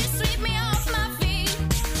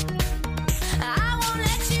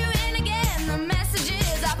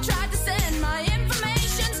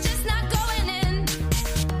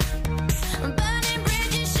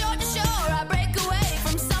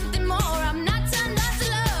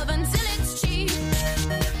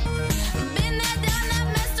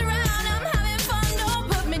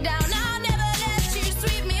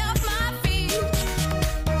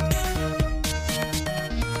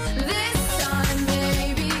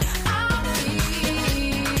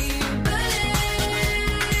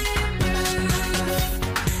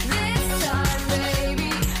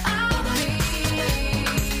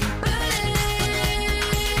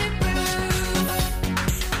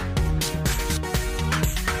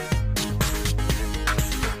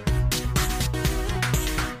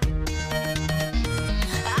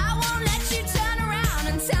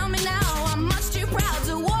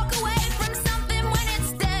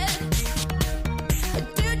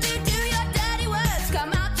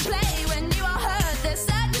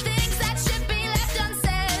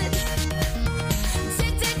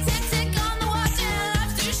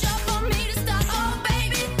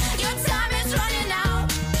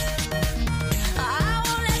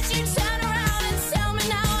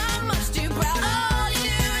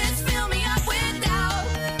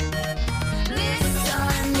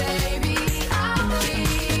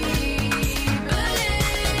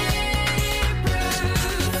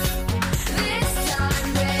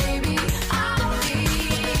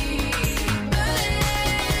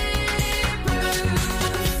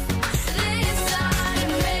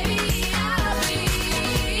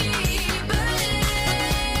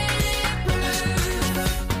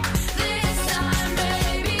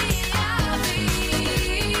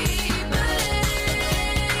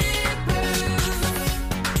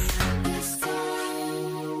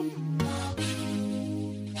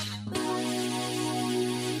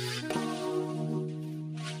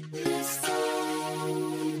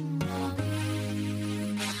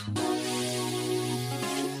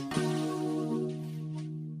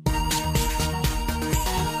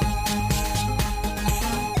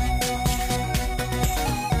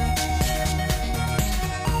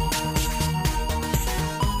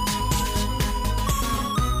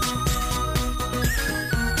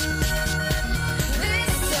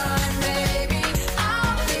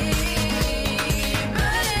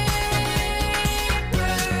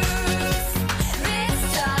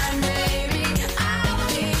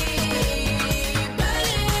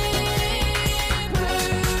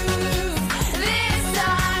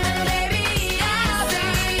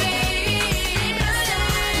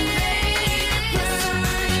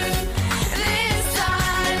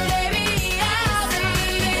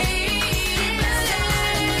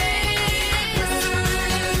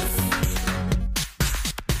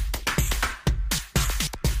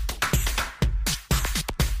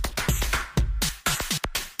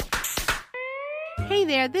 Hey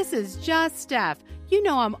there, this is Just Steph. You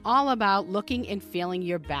know I'm all about looking and feeling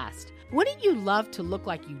your best. Wouldn't you love to look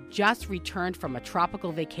like you just returned from a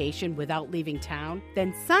tropical vacation without leaving town?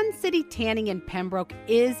 Then Sun City Tanning in Pembroke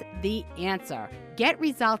is the answer. Get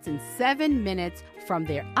results in 7 minutes from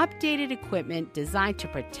their updated equipment designed to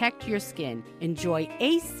protect your skin. Enjoy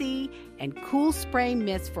AC and cool spray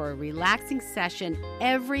mist for a relaxing session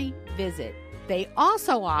every visit. They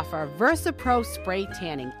also offer VersaPro spray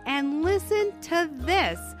tanning. And listen to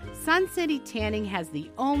this. Sun City Tanning has the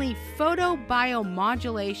only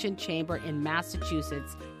photobiomodulation chamber in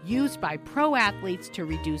Massachusetts used by pro athletes to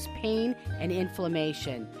reduce pain and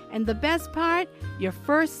inflammation. And the best part, your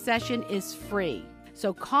first session is free.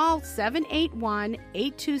 So call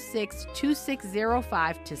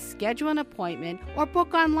 781-826-2605 to schedule an appointment or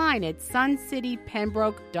book online at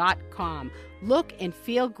suncitypembroke.com. Look and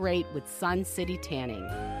feel great with Sun City Tanning.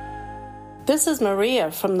 This is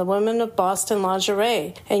Maria from the Women of Boston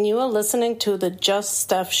Lingerie, and you are listening to the Just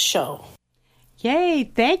Steph Show.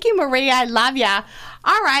 Yay. Thank you, Maria. I love ya.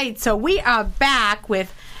 All right. So we are back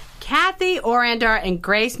with Cathy Orander and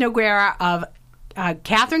Grace Noguera of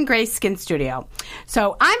Catherine Grace Skin Studio.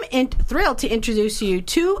 So I'm thrilled to introduce you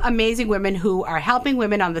two amazing women who are helping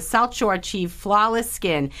women on the South Shore achieve flawless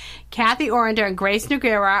skin. Cathy Orander and Grace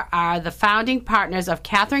Noguera are the founding partners of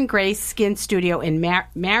Catherine Grace Skin Studio in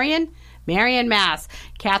Marion, Mass.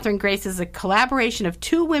 Catherine Grace is a collaboration of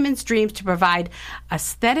two women's dreams to provide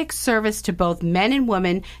aesthetic service to both men and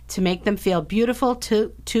women to make them feel beautiful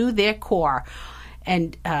to their core.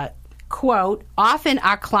 And quote, often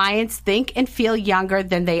our clients think and feel younger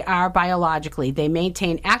than they are biologically. They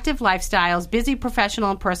maintain active lifestyles, busy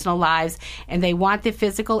professional and personal lives, and they want their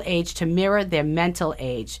physical age to mirror their mental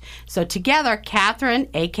age. So together, Catherine,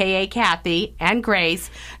 a.k.a. Cathy, and Grace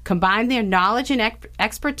combine their knowledge and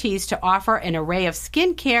expertise to offer an array of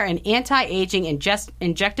skincare and anti-aging and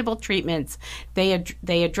injectable treatments.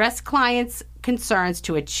 They address clients' concerns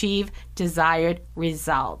to achieve desired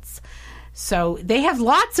results. So they have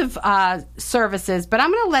lots of services, but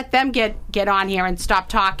I'm going to let them get on here and stop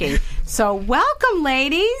talking. So welcome,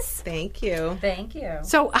 ladies. Thank you. Thank you.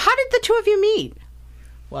 So how did the two of you meet?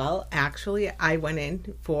 Well, actually, I went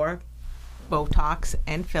in for Botox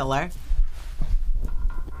and filler,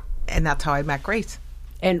 and that's how I met Grace.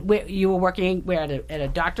 And you were working at a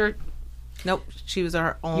doctor? Nope, she was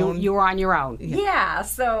her own. You were on your own. Yeah,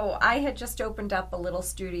 so I had just opened up a little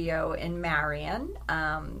studio in Marion.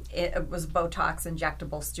 It was Botox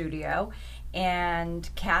injectable studio, and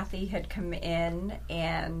Cathy had come in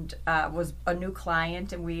and was a new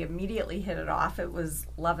client, and we immediately hit it off. It was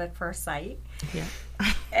love at first sight. Yeah.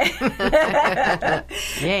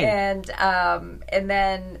 And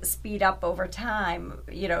then speed up over time.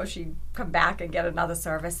 You know, she'd come back and get another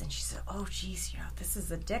service, and she said, "Oh, geez, this is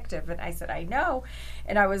addictive." And I said, "I know."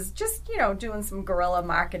 And I was just, doing some guerrilla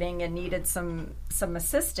marketing and needed some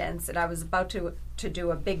assistance. And I was about to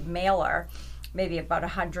do a big mailer, maybe about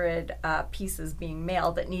 100 pieces being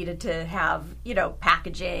mailed that needed to have,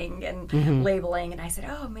 packaging and labeling. And I said,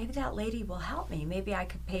 oh, maybe that lady will help me. Maybe I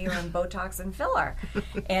could pay her in Botox and filler.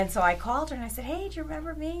 And so I called her and I said, hey, do you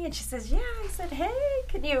remember me? And she says, yeah. I said, hey,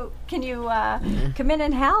 can you come in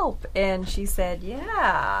and help? And she said,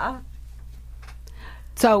 yeah.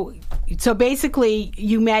 So basically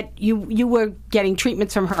you were getting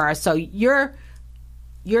treatments from her. So you're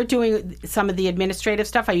doing some of the administrative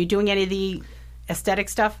stuff. Are you doing any of the aesthetic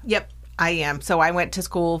stuff? Yep, I am. So I went to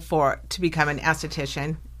school to become an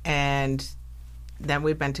esthetician, and then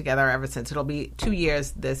we've been together ever since. It'll be 2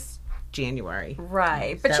 years this January.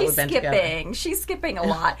 Right, but she's skipping a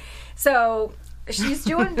lot. So she's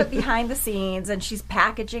doing the behind the scenes, and she's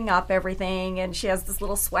packaging up everything, and she has this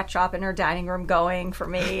little sweatshop in her dining room going for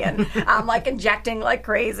me, and I'm like injecting like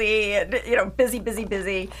crazy, and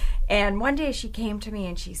busy. And one day she came to me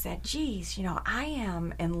and she said, geez, I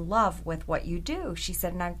am in love with what you do. She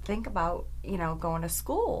said, and I think about, going to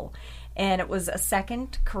school. And it was a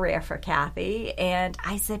second career for Cathy, and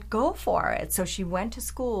I said, go for it. So she went to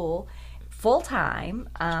school full-time,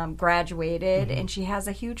 graduated, and she has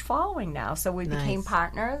a huge following now. So we became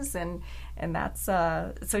partners, and that's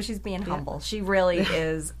so she's being humble. She really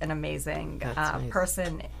is an amazing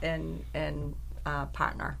person and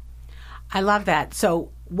partner. I love that. So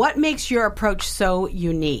what makes your approach so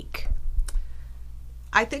unique?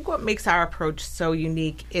 I think what makes our approach so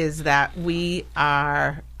unique is that we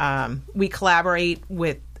collaborate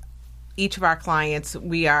with each of our clients.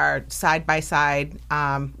 We are side by side.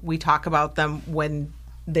 We talk about them when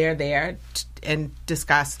they're there and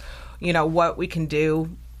discuss, what we can do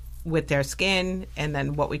with their skin, and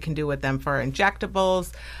then what we can do with them for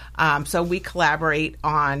injectables. So we collaborate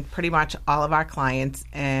on pretty much all of our clients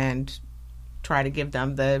and try to give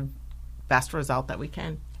them the best result that we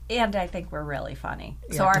can. And I think we're really funny.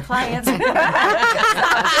 Yeah. So our clients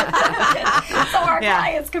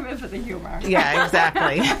clients come in for the humor. Yeah,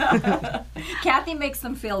 exactly. Cathy makes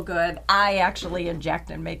them feel good. I actually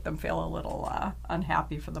inject and make them feel a little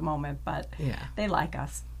unhappy for the moment, but they like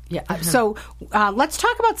us. Yeah. So let's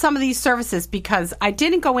talk about some of these services, because I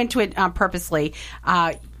didn't go into it purposely.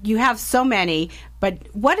 You have so many, but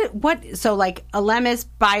so like Alemis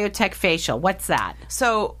Biotech Facial, what's that?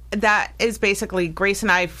 So that is basically, Grace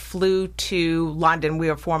and I flew to London. We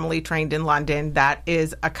were formerly trained in London. That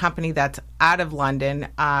is a company that's out of London.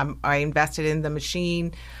 I invested in the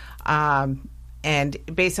machine. And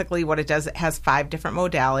basically what it does, it has 5 different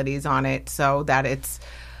modalities on it, so that it's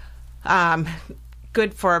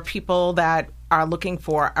good for people that are looking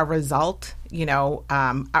for a result. You know,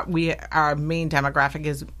 our main demographic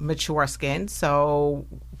is mature skin, so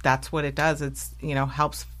that's what it does. It's, you know,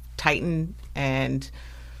 helps tighten and,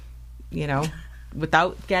 you know,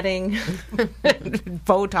 without getting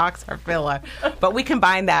Botox or filler. But we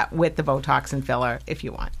combine that with the Botox and filler if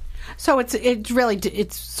you want. So it's really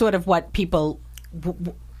sort of what people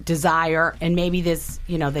desire, and maybe this,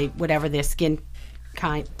 you know, whatever their skin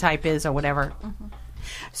type is or whatever. Mm-hmm.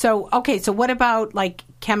 So, okay, so what about like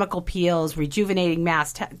chemical peels, rejuvenating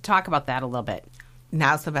masks? Talk about that a little bit.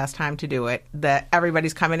 Now's the best time to do it.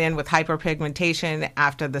 Everybody's coming in with hyperpigmentation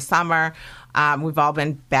after the summer. We've all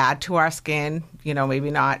been bad to our skin, you know, maybe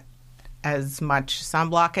not as much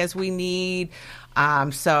sunblock as we need.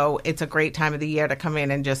 So it's a great time of the year to come in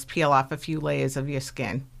and just peel off a few layers of your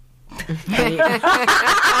skin. It's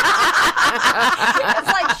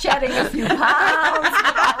like shedding a few pounds.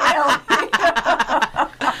 Not really.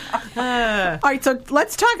 All right, so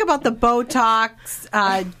let's talk about the Botox.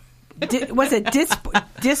 Was it Dysport?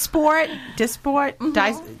 Mm-hmm.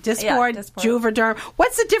 Dysport, Juvederm.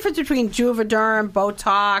 What's the difference between Juvederm,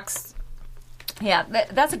 Botox? Yeah,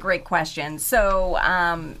 that's a great question. So,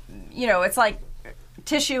 you know, it's like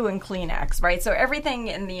tissue and Kleenex, right? So everything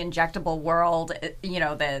in the injectable world, you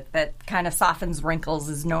know, that kind of softens wrinkles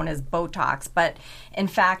is known as Botox. But in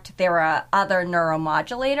fact, there are other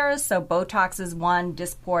neuromodulators. So Botox is one,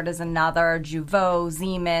 Dysport is another, Jeuveau,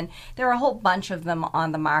 Zeman. There are a whole bunch of them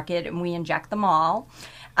on the market, and we inject them all.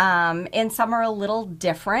 And some are a little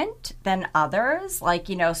different than others, like,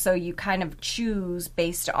 you know, so you kind of choose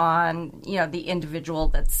based on, you know, the individual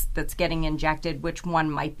that's getting injected, which one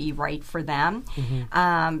might be right for them,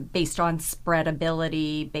 based on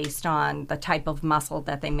spreadability, based on the type of muscle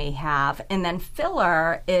that they may have. And then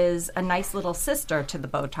filler is a nice little sister to the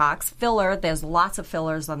Botox. Filler, there's lots of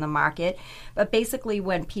fillers on the market, but basically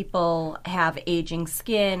when people have aging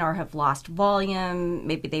skin or have lost volume,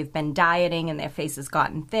 maybe they've been dieting and their face has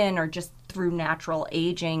gotten thin, or just through natural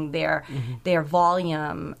aging, their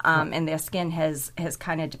volume and their skin has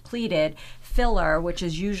kind of depleted. Filler, which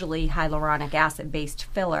is usually hyaluronic acid based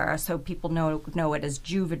filler, so people know it as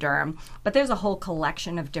Juvederm. But there's a whole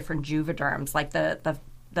collection of different Juvederms, like the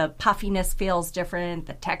puffiness feels different,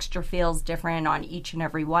 the texture feels different on each and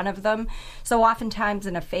every one of them. So oftentimes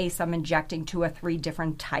in a face, I'm injecting 2 or 3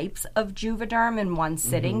 different types of Juvederm in one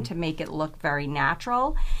sitting to make it look very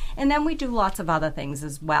natural. And then we do lots of other things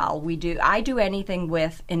as well. I do anything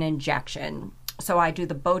with an injection. So I do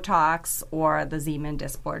the Botox or the Zeman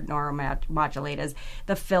Dysport neuromodulators,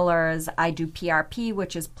 the fillers. I do PRP,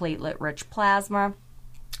 which is platelet-rich plasma,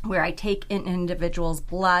 where I take an individual's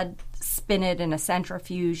blood, spin it in a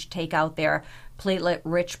centrifuge, take out their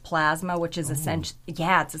platelet-rich plasma, which is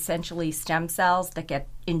essentially stem cells that get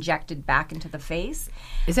injected back into the face.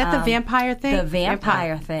 Is that the vampire thing? The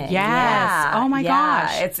vampire thing. Yes. Yeah. Oh my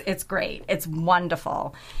gosh. It's great. It's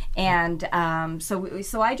wonderful. And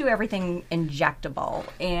so I do everything injectable.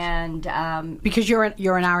 And because you're an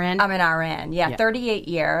RN? I'm an RN. Yeah, 38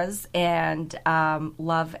 years, and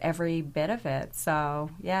love every bit of it. So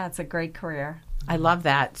yeah, it's a great career. I love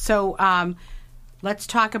that. So let's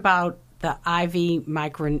talk about the IV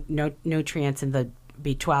micronutrients and the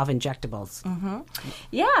B12 injectables.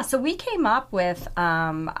 Yeah, so we came up with,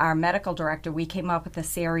 our medical director, we came up with a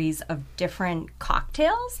series of different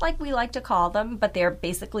cocktails, like we like to call them, but they're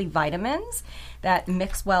basically vitamins that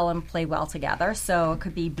mix well and play well together. So it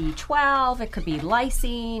could be B12, it could be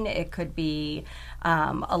lysine, it could be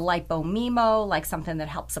a lipomemo, like something that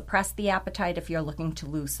helps suppress the appetite if you're looking to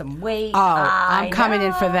lose some weight. Oh, I'm coming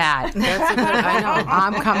in for that. That's a good, I know.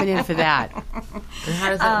 I'm coming in for that. And how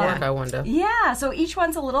does that work, I wonder? Yeah, so each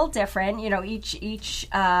one's a little different. You know, each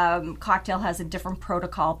cocktail has a different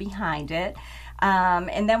protocol behind it.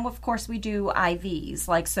 And then, of course, we do IVs,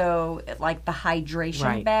 like the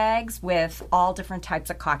hydration bags with all different types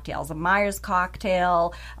of cocktails, a Myers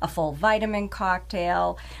cocktail, a full vitamin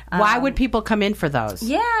cocktail. Why would people come in for those?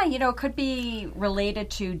 Yeah, it could be related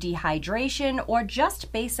to dehydration or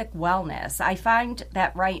just basic wellness. I find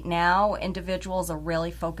that right now individuals are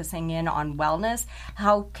really focusing in on wellness.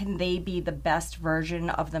 How can they be the best version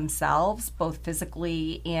of themselves, both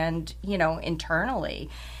physically and, internally?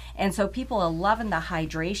 And so people are loving the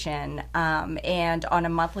hydration, and on a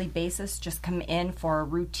monthly basis just come in for a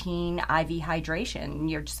routine IV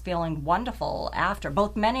hydration. You're just feeling wonderful after.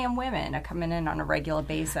 Both men and women are coming in on a regular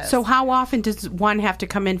basis. So how often does one have to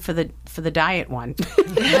come in for the diet one?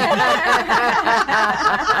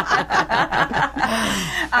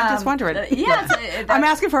 I'm just wondering. I'm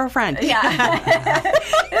asking for a friend. Yeah.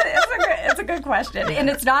 It's a good question. And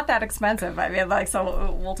it's not that expensive. I mean,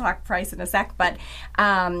 so we'll talk price in a sec. But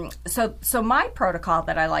so my protocol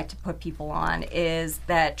that I like to put people on is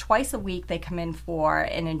that twice a week they come in for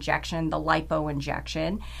an injection, the lipo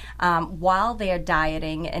injection, while they're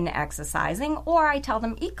dieting and exercising. Or I tell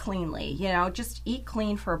them eat cleanly. Just eat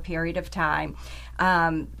clean for a period of time.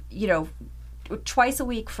 Twice a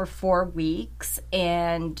week for 4 weeks,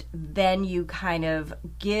 and then you kind of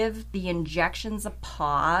give the injections a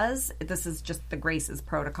pause. This is just the Grace's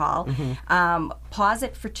protocol. Pause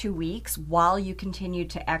it for 2 weeks while you continue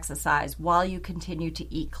to exercise, while you continue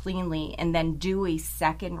to eat cleanly, and then do a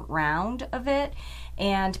second round of it.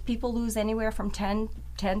 And people lose anywhere from 10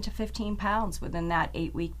 to 15 pounds within that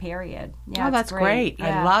 8-week period. Yeah, that's great.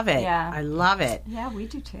 Yeah. I love it. Yeah. I love it. Yeah, we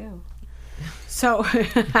do too. So,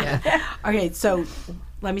 okay, so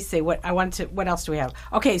let me see what else do we have?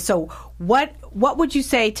 Okay, so what would you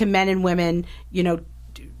say to men and women,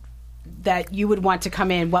 that you would want to come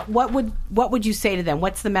in? What would you say to them?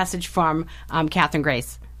 What's the message from Catherine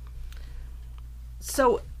Grace?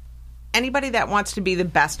 So anybody that wants to be the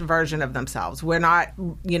best version of themselves, we're not,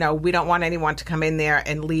 we don't want anyone to come in there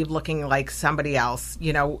and leave looking like somebody else.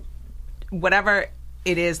 Whatever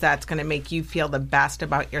it is that's going to make you feel the best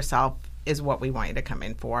about yourself is what we want you to come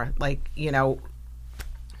in for. A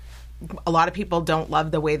lot of people don't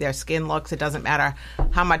love the way their skin looks. It doesn't matter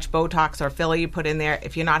how much Botox or filler you put in there.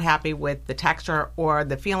 If you're not happy with the texture or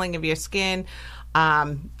the feeling of your skin,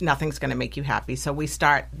 nothing's going to make you happy. So we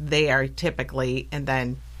start there typically and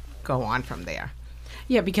then go on from there.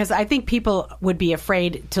 Yeah, because I think people would be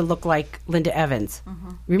afraid to look like Linda Evans.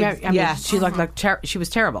 Remember, she looked like she was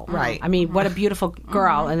terrible. Right. I mean, what a beautiful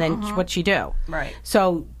girl, and then what'd she do? Right.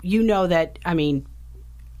 So that. I mean,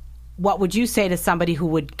 what would you say to somebody who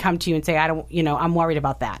would come to you and say, I'm worried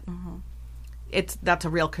about that? That's a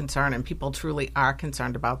real concern, and people truly are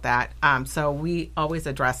concerned about that. So we always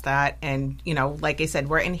address that, and like I said,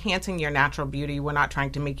 we're enhancing your natural beauty. We're not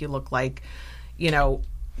trying to make you look like,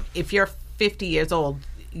 if you're 50 years old,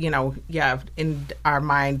 in our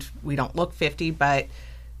mind, we don't look 50, but,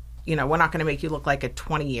 we're not going to make you look like a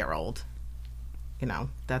 20-year-old.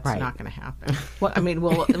 That's not going to happen. Well, I mean, I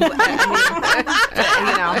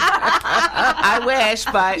wish,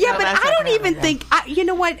 but... Yeah, but I don't even think... you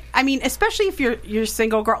know what? I mean, especially if you're a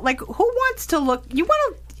single girl, who wants to look... You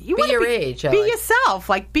want to be your age. Be yourself.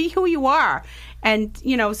 Be who you are. And,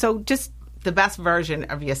 so just... The best version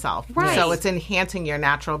of yourself. Right. So it's enhancing your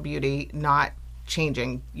natural beauty, not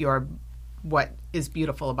changing what is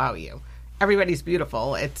beautiful about you. Everybody's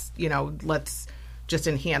beautiful. It's, let's just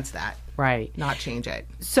enhance that. Right. Not change it.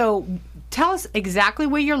 So tell us exactly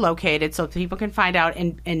where you're located so people can find out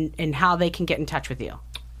and how they can get in touch with you.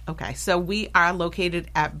 Okay. So we are located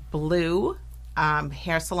at Blue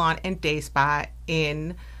Hair Salon and Day Spa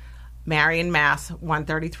in Marion, Mass,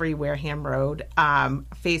 133 Wareham Road.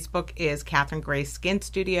 Facebook is Catherine Grace Skin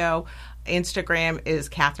Studio. Instagram is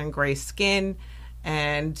Catherine Grace Skin.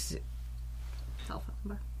 And cell phone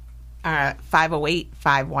number.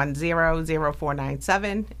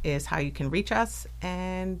 508-510-0497 is how you can reach us.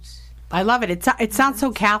 And I love it. It sounds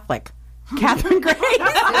so Catholic. Catherine Grace.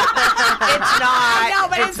 It's not. No,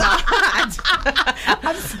 but it's not.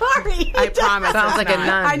 I'm sorry. I promise. Sounds like a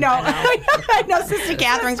nun. I know. I know, Sister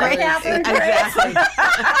Catherine Grace. Exactly.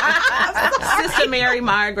 Sister Mary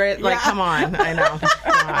Margaret. Come on. I know.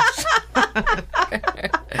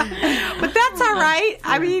 But that's all right.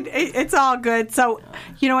 I mean, it's all good. So,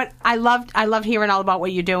 you know what? I love hearing all about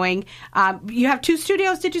what you're doing. You have 2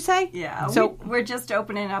 studios, did you say? Yeah. So we're just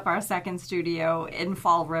opening up our second studio in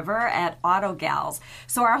Fall River at Auto Gals.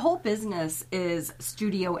 So our whole business is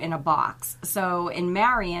studio in a box. So in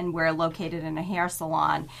Marion, we're located in a hair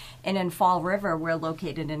salon, and in Fall River, we're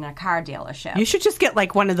located in a car dealership. you should just get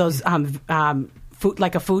one of those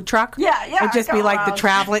like a food truck. Yeah. It'd just be like the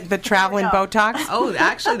traveling Botox. Oh,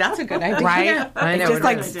 actually, that's a good idea. Right? I know.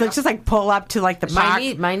 It's just like pull up to like the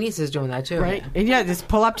park. My niece is doing that too. Right? And just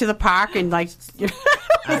pull up to the park and like.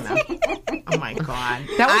 I know. Oh my God.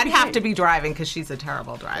 That would I'd be have great. to be driving because she's a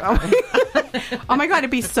terrible driver. Oh my God,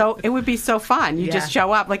 it would be so fun. You just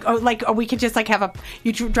show up or we could just like have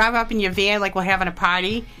you drive up in your van like we're having a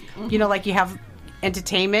party, like you have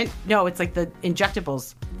entertainment. No, it's like the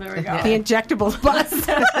injectables. There we go. The injectables bus.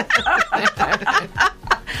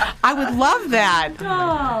 I would love that.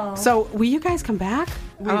 Oh. So will you guys come back?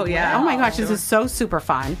 Oh yeah. Oh my gosh, this is so super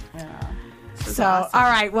fun. So, all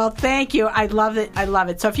right. Well, thank you. I love it. I love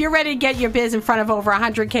it. So if you're ready to get your biz in front of over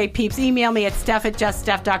 100K peeps, email me at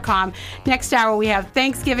steph@juststeph.com. Next hour, we have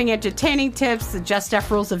Thanksgiving entertaining tips, the Just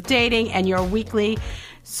Steph rules of dating, and your weekly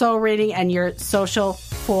soul reading and your social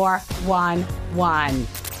 411.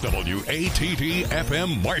 WATD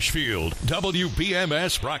FM Marshfield,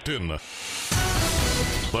 WBMS Brockton.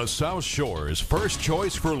 The South Shore's first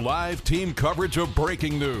choice for live team coverage of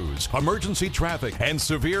breaking news, emergency traffic, and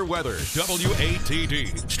severe weather.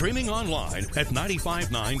 WATD. Streaming online at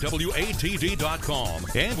 959WATD.com.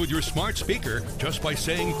 And with your smart speaker, just by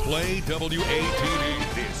saying play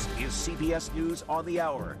WATD. This is CBS News on the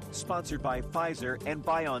Hour, sponsored by Pfizer and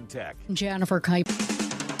BioNTech. Jennifer Kuiper.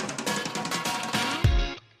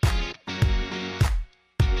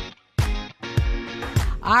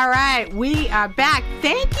 All right, we are back.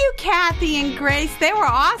 Thank you, Cathy and Grace. They were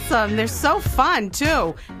awesome. They're so fun,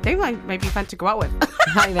 too. They might be fun to go out with.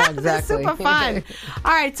 I know, exactly. Super fun.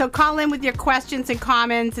 All right, so call in with your questions and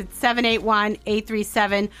comments at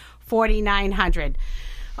 781-837-4900.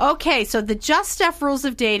 Okay, so the Just Steph Rules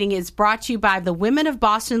of Dating is brought to you by the Women of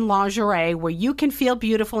Boston Lingerie, where you can feel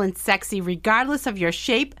beautiful and sexy regardless of your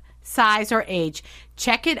shape, size, or age.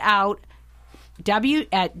 Check it out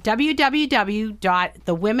at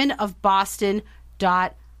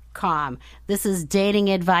www.thewomenofboston.com. This is dating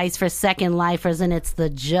advice for second lifers, and it's the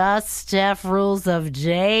Just Steph Rules of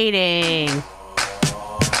Dating. Dear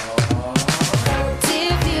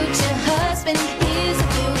future husband, here's a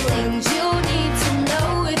few things you need to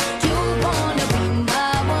know if you want to be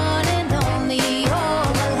my one and only all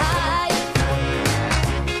my life.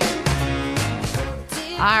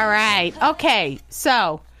 All right. Okay.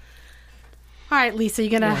 So, all right, Lisa,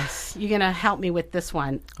 you're gonna help me with this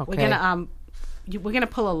one. Okay. We're gonna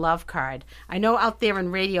pull a love card. I know out there in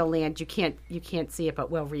Radio Land you can't see it, but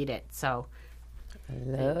we'll read it. So,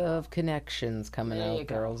 Love connections coming There you out,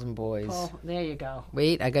 go. girls and boys. Oh, there you go.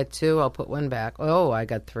 Wait, I got two. I'll put one back. Oh, I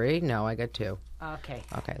got three. No, I got two. Okay.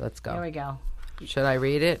 Okay, let's go. There we go. Should I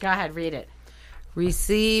read it? Go ahead, read it.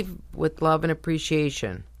 Receive with love and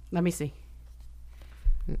appreciation. Let me see.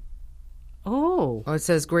 Oh. Oh, it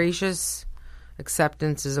says gracious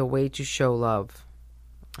acceptance is a way to show love.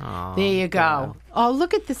 Oh, There you go. God. Oh,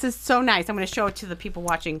 look at this. Is so nice. I'm going to show it to the people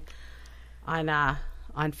watching on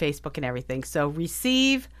Facebook and everything. So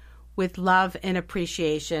receive with love and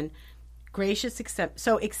appreciation. Gracious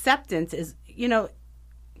acceptance is,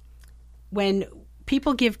 when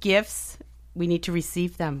people give gifts, we need to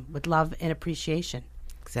receive them with love and appreciation.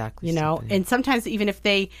 Exactly. And sometimes even if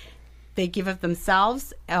they give of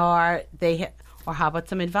themselves or how about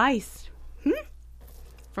some advice?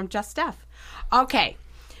 From Just Steph. Okay.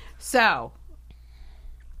 So,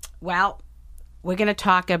 we're going to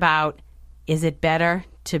talk about, is it better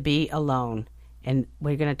to be alone? And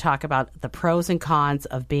we're going to talk about the pros and cons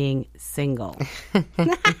of being single.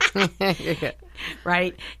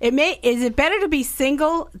 Right? Is it better to be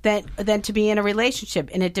single than to be in a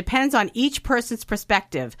relationship? And it depends on each person's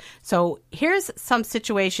perspective. So here's some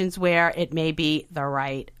situations where it may be the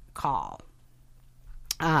right call.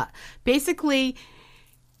 Basically,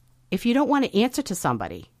 if you don't want to answer to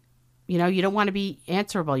somebody, you don't want to be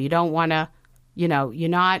answerable. You don't want to, you're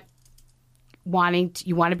not wanting to,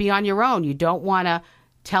 you want to be on your own. You don't want to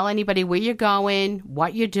tell anybody where you're going,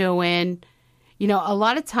 what you're doing. A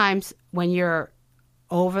lot of times when you're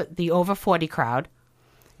over 40 crowd,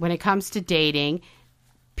 when it comes to dating,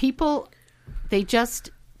 people, they just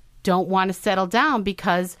don't want to settle down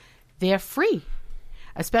because they're free,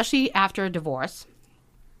 especially after a divorce.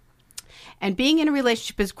 And being in a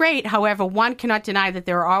relationship is great. However, one cannot deny that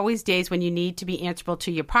there are always days when you need to be answerable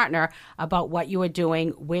to your partner about what you are doing,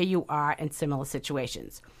 where you are, and similar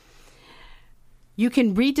situations. You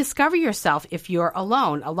can rediscover yourself if you're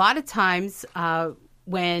alone. A lot of times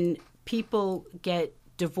when people get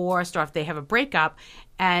divorced or if they have a breakup,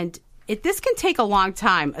 and this can take a long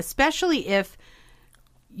time, especially if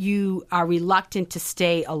you are reluctant to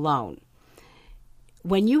stay alone.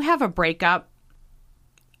 When you have a breakup,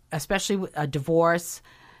 especially a divorce,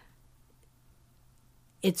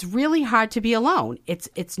 it's really hard to be alone.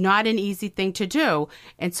 It's not an easy thing to do.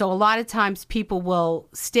 And so a lot of times people will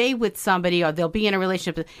stay with somebody or they'll be in a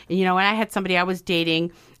relationship. And, and I had somebody I was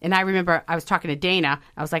dating, and I remember I was talking to Dana.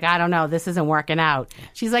 I was like, I don't know, this isn't working out.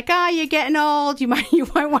 She's like, you're getting old. You might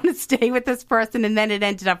want to stay with this person. And then it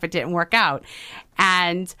ended up it didn't work out.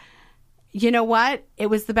 And you know what? It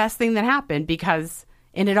was the best thing that happened because,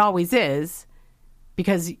 and it always is,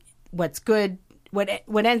 because what's good,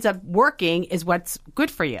 what ends up working is what's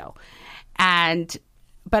good for you.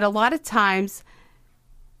 But a lot of times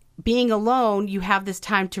being alone, you have this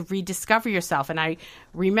time to rediscover yourself. And I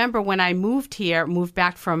remember when I moved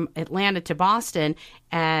back from Atlanta to Boston,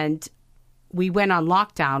 and we went on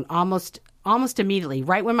lockdown almost immediately,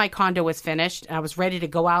 right when my condo was finished. I was ready to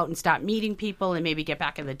go out and start meeting people and maybe get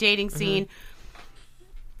back in the dating scene.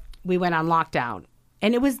 We went on lockdown.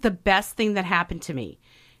 And it was the best thing that happened to me,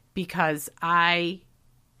 because I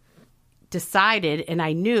decided and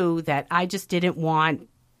I knew that I just didn't want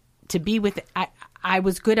to be with it. I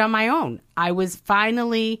was good on my own. I was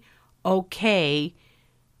finally okay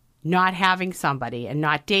not having somebody and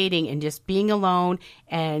not dating and just being alone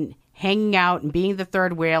and hanging out and being the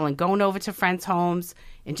third wheel and going over to friends' homes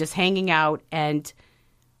and just hanging out. And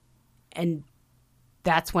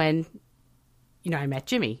that's when, I met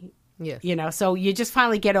Jimmy. Yes. So you just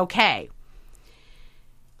finally get okay.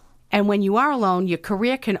 And when you are alone, your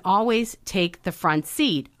career can always take the front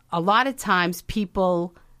seat. A lot of times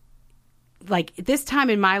people, like this time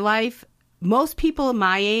in my life, most people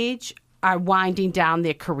my age are winding down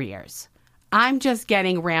their careers. I'm just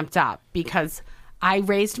getting ramped up because I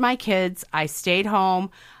raised my kids. I stayed home.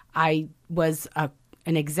 I was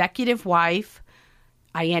an executive wife.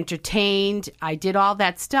 I entertained. I did all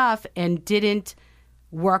that stuff and didn't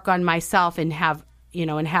work on myself and have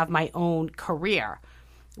my own career,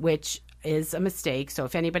 which is a mistake. So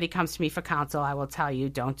if anybody comes to me for counsel, I will tell you,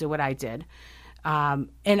 don't do what I did. And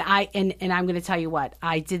I'm going to tell you what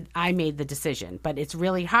I did. I made the decision, but it's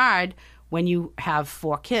really hard when you have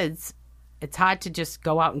 4 kids. It's hard to just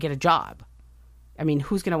go out and get a job. I mean,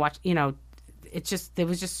 who's going to watch? There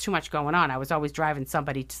was just too much going on. I was always driving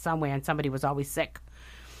somebody to somewhere, and somebody was always sick.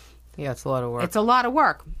 Yeah, it's a lot of work. It's a lot of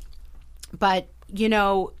work. But,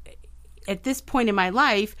 at this point in my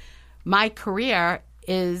life, my career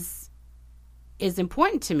is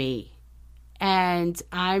important to me. And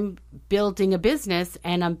I'm building a business,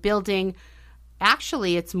 and I'm building,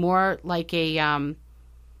 actually, it's more like a,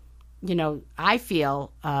 I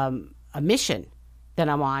feel a mission that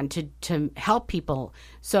I'm on to help people.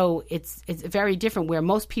 So it's very different, where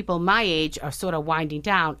most people my age are sort of winding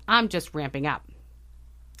down. I'm just ramping up.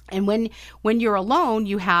 And when you're alone,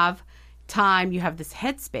 you have time, you have this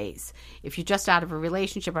headspace. If you're just out of a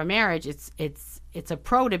relationship or marriage, it's a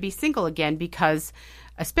pro to be single again, because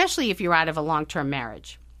especially if you're out of a long-term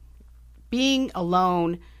marriage, being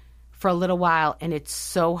alone for a little while, and it's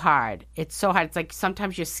so hard. It's like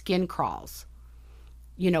sometimes your skin crawls,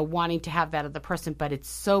 wanting to have that other person, but it's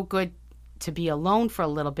so good to be alone for a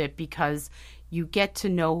little bit, because you get to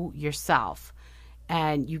know yourself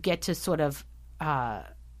and you get to sort of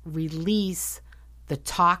release the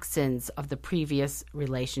toxins of the previous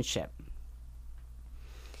relationship.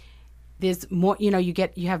 There's more,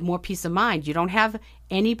 you have more peace of mind. You don't have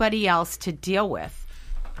anybody else to deal with.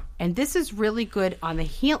 And this is really good on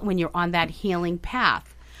when you're on that healing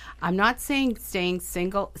path. I'm not saying staying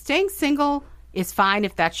single. Staying single is fine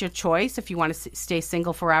if that's your choice, if you want to stay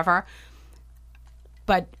single forever.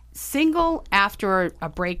 But single after a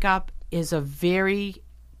breakup is a very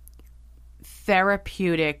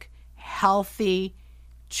therapeutic, healthy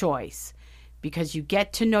choice, because you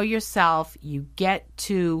get to know yourself, you get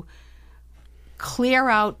to clear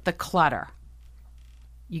out the clutter.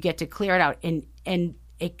 You get to clear it out, and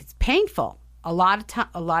it's painful. A lot of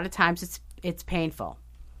times it's painful.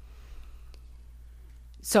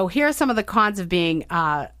 So here are some of the cons of being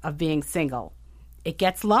single. It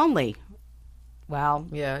gets lonely. Well,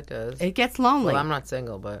 yeah, it does. It gets lonely. Well, I'm not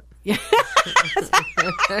single, but oh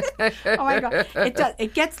my God, it does.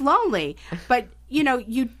 It gets lonely, but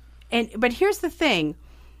but here's the thing.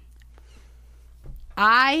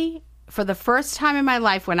 For the first time in my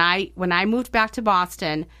life, when I moved back to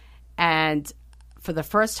Boston, and for the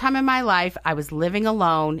first time in my life, I was living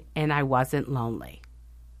alone, and I wasn't lonely.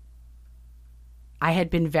 I had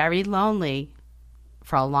been very lonely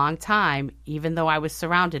for a long time, even though I was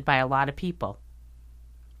surrounded by a lot of people.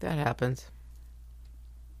 That happens.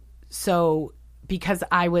 So, because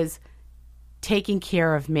I was taking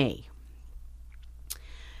care of me.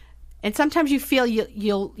 And sometimes you feel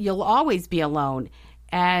you'll always be alone.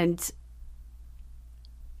 And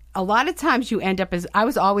a lot of times you end up I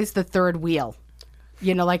was always the third wheel.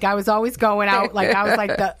 You know, like I was always going out. Like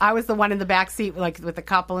I was the one in the back seat, like with the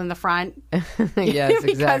couple in the front. Yes, Because,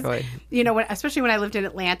 exactly. you know, especially when I lived in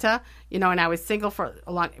Atlanta, you know, and I was single for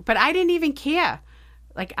a long, but I didn't even care.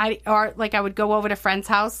 Like I would go over to friends'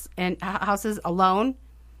 houses alone,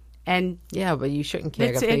 and Yeah, but you shouldn't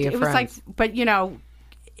care if they're your it was like, friends. but you know,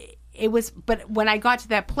 but when I got to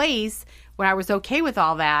that place where I was okay with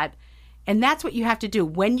all that, and that's what you have to do.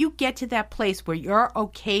 When you get to that place where you're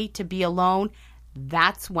okay to be alone,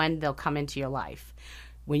 that's when they'll come into your life.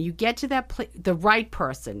 When you get to that place, the right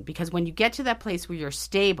person, because when you get to that place where you're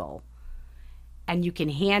stable and you can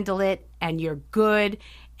handle it and you're good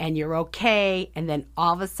and you're okay, and then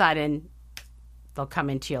all of a sudden they'll come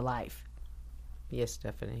into your life. Yes,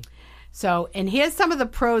 Stephanie. So, and here's some of the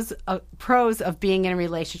pros of being in a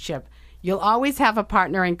relationship. You'll always have a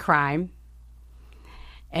partner in crime.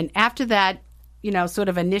 And after that, you know, sort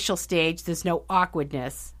of initial stage, there's no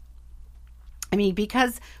awkwardness. I mean,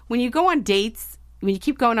 because when you go on dates, when you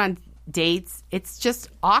keep going on dates, it's just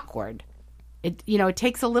awkward. It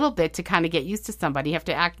takes a little bit to kind of get used to somebody. You have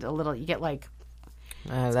to act a little. You get like,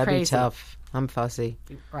 That'd crazy. be tough. I'm fussy.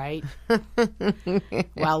 Right?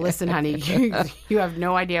 Well, listen, honey, you have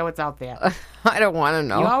no idea what's out there. I don't want to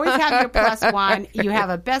know. You always have your plus one. You have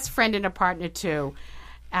a best friend and a partner too.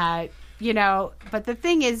 You know, but the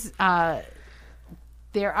thing is,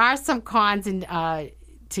 there are some cons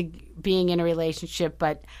to being in a relationship,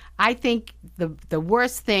 but I think the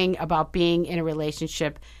worst thing about being in a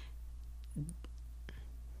relationship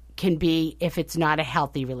can be if it's not a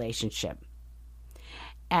healthy relationship.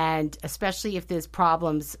 And especially if there's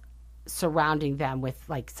problems surrounding them with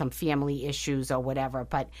like some family issues or whatever.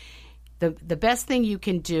 But the best thing you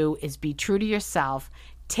can do is be true to yourself.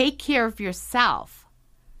 Take care of yourself.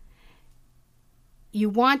 You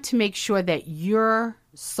want to make sure that you're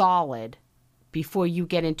solid before you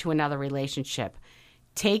get into another relationship.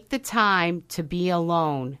 Take the time to be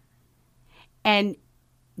alone and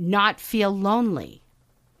not feel lonely.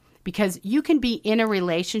 Because you can be in a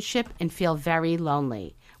relationship and feel very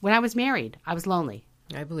lonely. When I was married, I was lonely.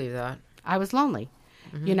 I believe that. I was lonely.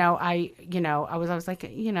 Mm-hmm. I was like,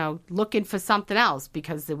 looking for something else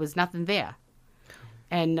because there was nothing there.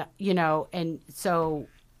 And, and so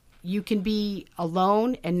you can be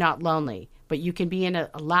alone and not lonely, but you can be in a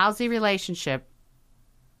lousy relationship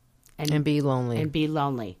and be lonely. And be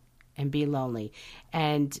lonely. And be lonely.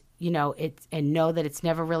 And, and know that it's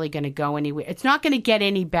never really going to go anywhere. It's not going to get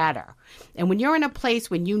any better. And when you're in a place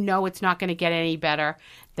when you know it's not going to get any better,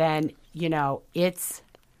 then, it's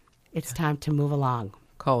time to move along.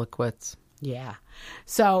 Call it quits. Yeah.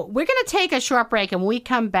 So we're going to take a short break, and when we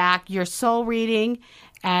come back, your soul reading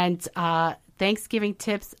and Thanksgiving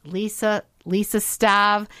tips, Lisa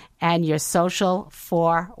Stav, and your social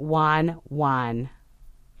 411.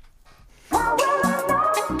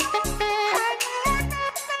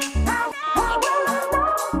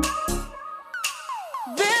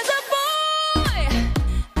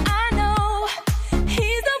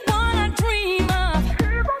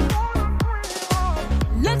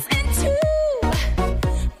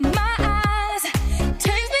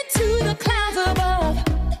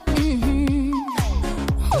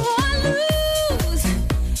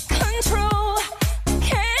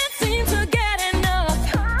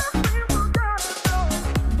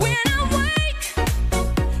 When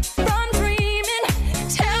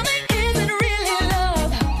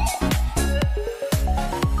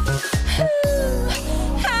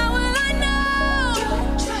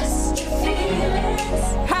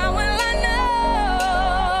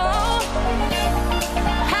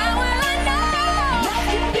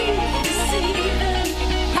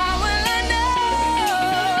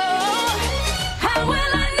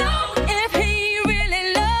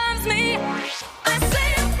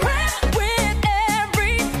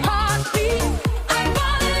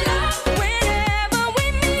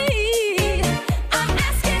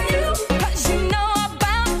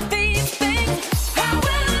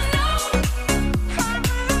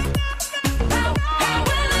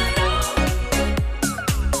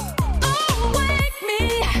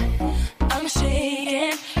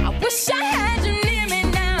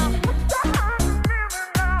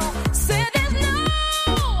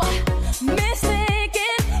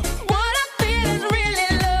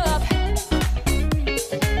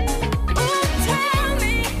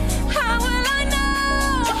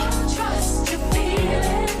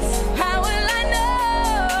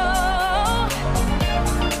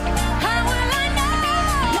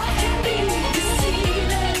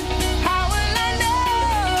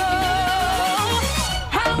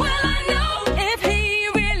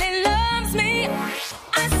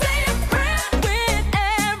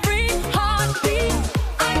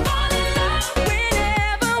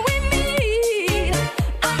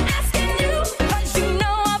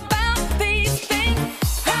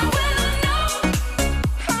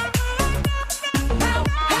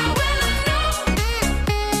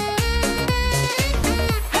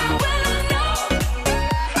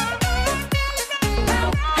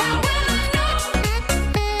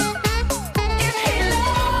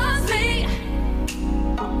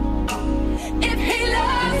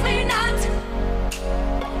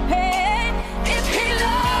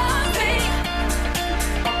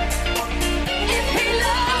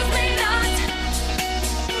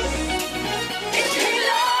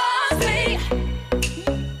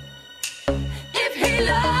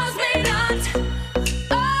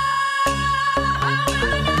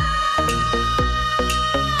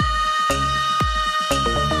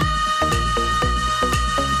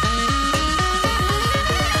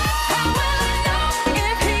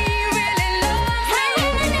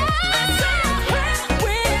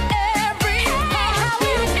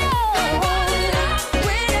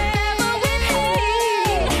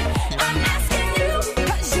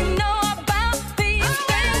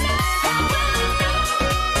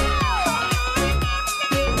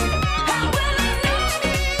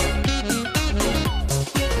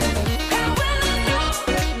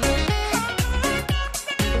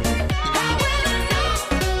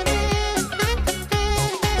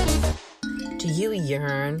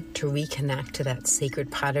yearn to reconnect to that sacred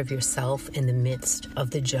part of yourself in the midst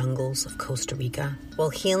of the jungles of Costa Rica? Well,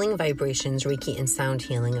 Healing Vibrations, Reiki and Sound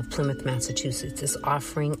Healing of Plymouth, Massachusetts is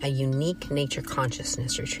offering a unique nature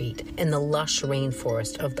consciousness retreat in the lush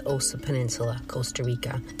rainforest of the Osa Peninsula, Costa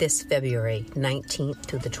Rica, this February 19th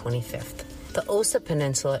to the 25th. The Osa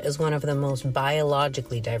Peninsula is one of the most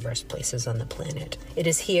biologically diverse places on the planet. It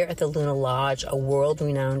is here at the Luna Lodge, a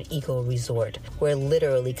world-renowned eco resort, where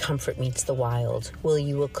literally comfort meets the wild, where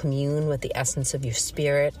you will commune with the essence of your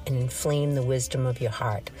spirit and inflame the wisdom of your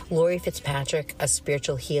heart. Lori Fitzpatrick, a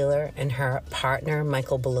spiritual healer, and her partner,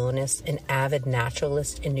 Michael Balonis, an avid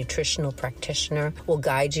naturalist and nutritional practitioner, will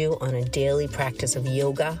guide you on a daily practice of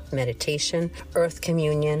yoga, meditation, earth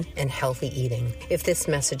communion, and healthy eating. If this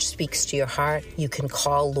message speaks to your heart, you can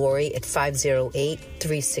call Lori at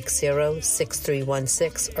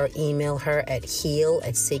 508-360-6316 or email her at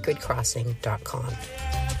heal@sacredcrossing.com.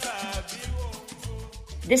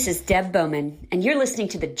 This is Deb Bowman, and you're listening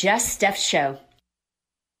to the Just Steph Show.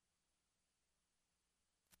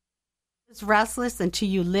 It's restless until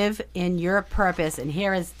you live in your purpose, and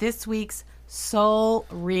here is this week's soul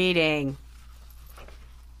reading.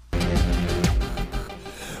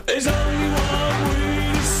 There's only one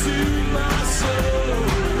way to soothe my soul.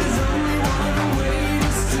 There's only one way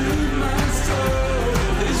to soothe my soul.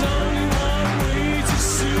 There's only one way to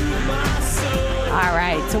soothe my soul. All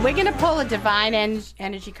right, so we're going to pull a divine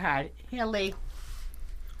energy card. Here, Lee.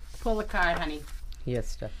 Pull the card, honey. Yes,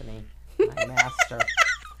 Stephanie, my master.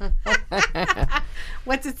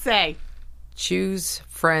 What's it say? Choose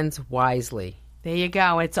friends wisely. There you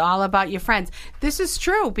go. It's all about your friends. This is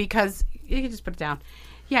true because you can just put it down.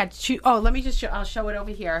 Yeah. Let me just I'll show it over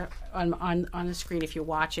here on the screen if you're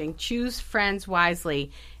watching. Choose friends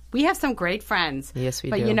wisely. We have some great friends. Yes, we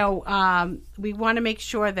do. But, we want to make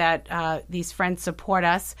sure that these friends support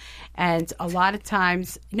us. And a lot of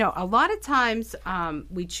times,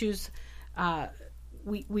 we choose,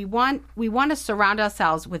 we want to surround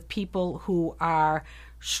ourselves with people who are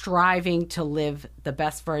striving to live the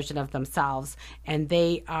best version of themselves. And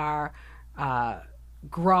they are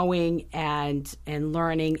growing and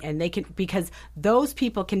learning, and because those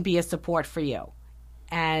people can be a support for you.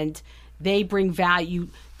 And they bring value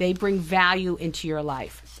into your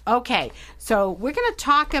life. Okay, so we're going to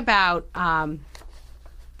talk about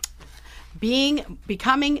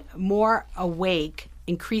becoming more awake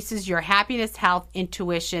increases your happiness, health,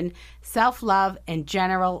 intuition, self-love, and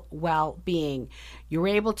general well-being. You're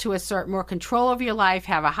able to assert more control over your life,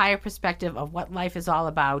 have a higher perspective of what life is all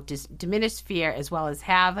about, diminish fear, as well as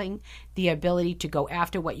having the ability to go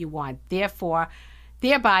after what you want.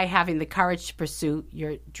 Thereby having the courage to pursue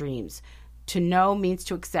your dreams. To know means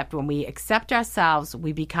to accept. When we accept ourselves,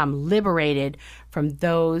 we become liberated from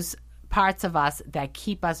those parts of us that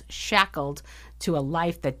keep us shackled to a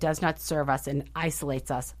life that does not serve us and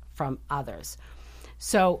isolates us from others.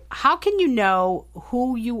 So how can you know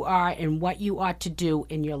who you are and what you ought to do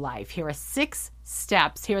in your life? Here are 6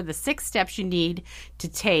 steps. Here are the 6 steps you need to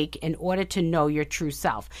take in order to know your true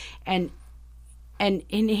self. And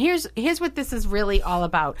here's what this is really all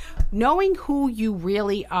about. Knowing who you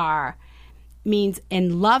really are means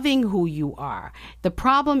in loving who you are. The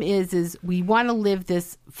problem is we want to live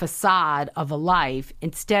this facade of a life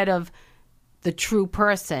instead of the true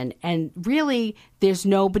person. And really, there's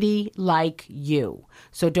nobody like you.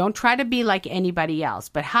 So don't try to be like anybody else.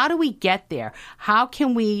 But how do we get there? How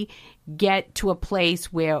can we get to a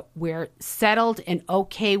place where we're settled and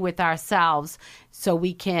okay with ourselves so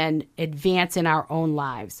we can advance in our own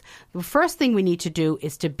lives? The first thing we need to do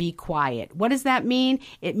is to be quiet. What does that mean?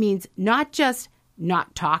 It means not just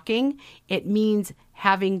not talking. It means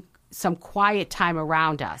having some quiet time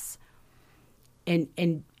around us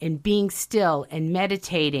and being still and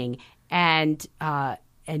meditating and not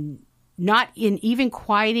in even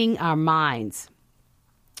quieting our minds.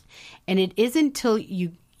 And it isn't until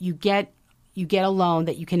you get alone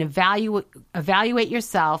that you can evaluate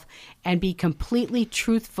yourself and be completely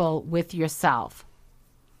truthful with yourself.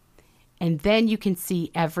 And then you can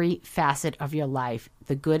see every facet of your life,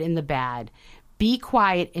 the good and the bad. Be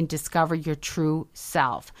quiet and discover your true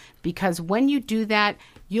self. Because when you do that,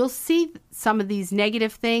 you'll see some of these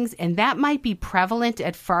negative things, and that might be prevalent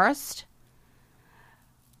at first.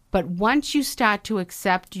 But once you start to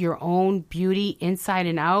accept your own beauty inside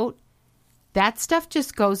and out, that stuff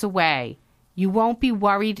just goes away. You won't be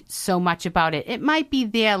worried so much about it. It might be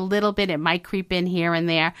there a little bit. It might creep in here and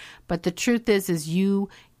there. But the truth is you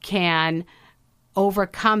can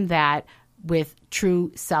overcome that with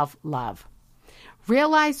true self-love.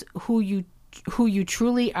 Realize who you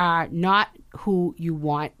truly are, not who you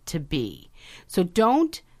want to be. So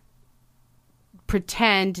don't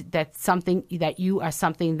pretend that you are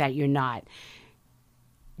something that you're not.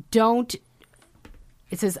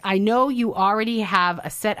 It says, I know you already have a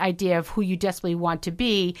set idea of who you desperately want to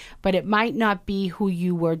be, but it might not be who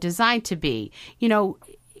you were designed to be.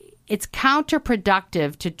 It's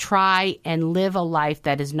counterproductive to try and live a life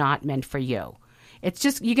that is not meant for you. It's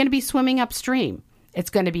just, you're going to be swimming upstream. It's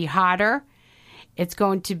going to be harder. It's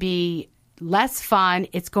going to be less fun.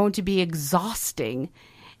 It's going to be exhausting.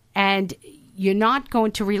 And you're not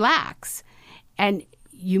going to relax. And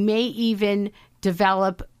you may even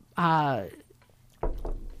develop,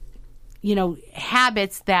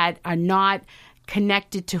 habits that are not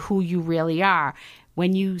connected to who you really are.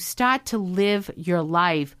 When you start to live your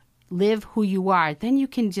life, live who you are, then you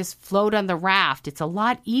can just float on the raft. It's a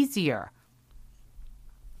lot easier.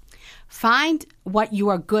 Find what you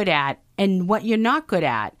are good at and what you're not good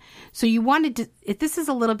at. So this is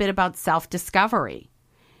a little bit about self-discovery.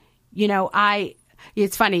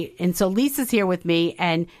 It's funny. And so Lisa's here with me,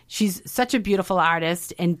 and she's such a beautiful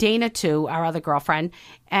artist, and Dana too, our other girlfriend.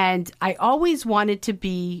 And I always wanted to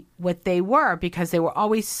be what they were because they were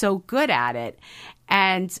always so good at it.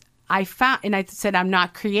 And I said, I'm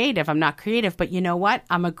not creative. But you know what?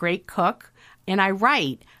 I'm a great cook and I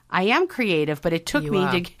write. I am creative, but it took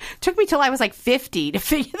me till I was like 50 to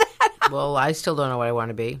figure that out. Well, I still don't know what I want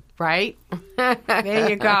to be. Right? There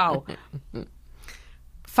you go.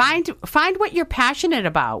 Find what you're passionate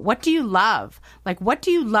about. What do you love? Like, what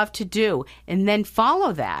do you love to do? And then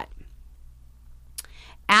follow that.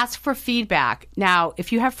 Ask for feedback. Now,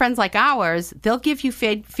 if you have friends like ours, they'll give you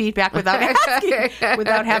feedback without asking,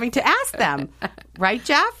 without having to ask them. Right,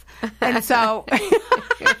 Jeff? And so,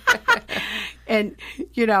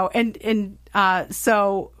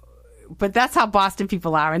 but that's how Boston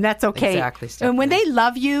people are, and that's okay. Exactly. Stephanie. And when they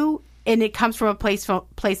love you, and it comes from a place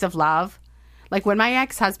of love. Like when my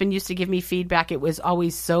ex-husband used to give me feedback, it was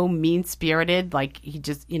always so mean-spirited. Like he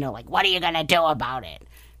just, like, what are you going to do about it?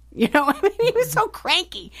 He was so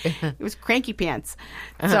cranky. It was cranky pants.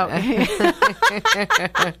 So,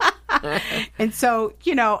 and so,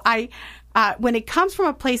 when it comes from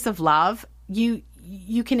a place of love, you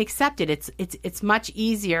can accept it. It's much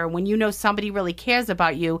easier when you know somebody really cares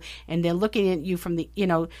about you and they're looking at you from the,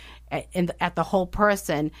 at the whole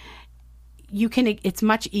person. It's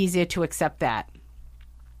much easier to accept that.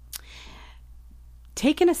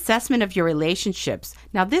 Take an assessment of your relationships.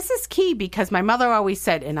 Now, this is key because my mother always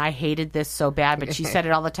said, and I hated this so bad, but she said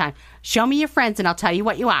it all the time, show me your friends and I'll tell you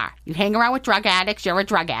what you are. You hang around with drug addicts, you're a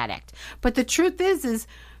drug addict. But the truth is,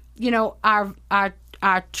 our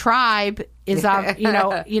tribe is our,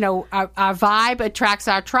 our vibe attracts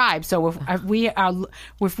our tribe. So if we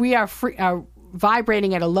are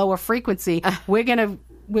vibrating at a lower frequency, we're going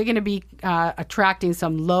to be attracting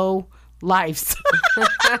some low lives.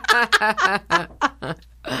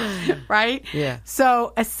 Right? Yeah.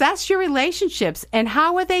 So assess your relationships and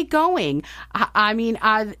how are they going? I mean,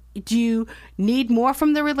 do you need more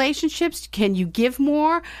from the relationships? Can you give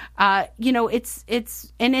more?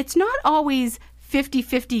 It's not always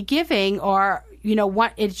 50-50 giving or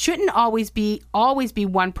it shouldn't always be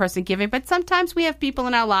one person giving, but sometimes we have people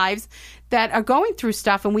in our lives that are going through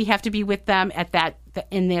stuff and we have to be with them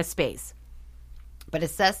in their space. But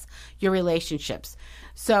assess your relationships.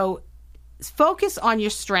 So focus on your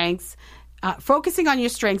strengths. Focusing on your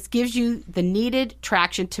strengths gives you the needed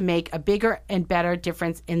traction to make a bigger and better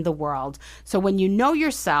difference in the world. So when you know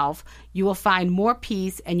yourself, you will find more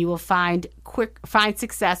peace and you will find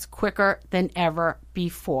success quicker than ever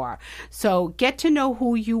before. So get to know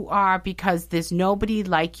who you are because there's nobody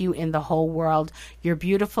like you in the whole world. You're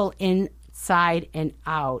beautiful inside and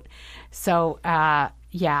out. So,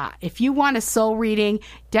 if you want a soul reading,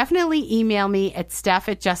 definitely email me at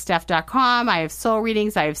steph@juststeph.com. I have soul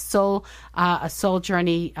readings. I have a soul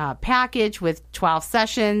journey package with 12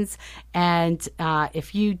 sessions. And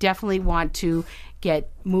if you definitely want to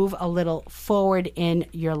move a little forward in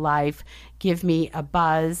your life, give me a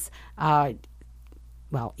buzz.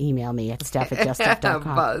 Email me at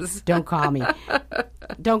steph@juststeph.com. Buzz. Don't call me.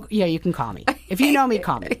 You can call me. If you know me,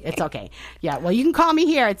 call me. It's okay. Yeah, well, you can call me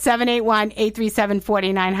here at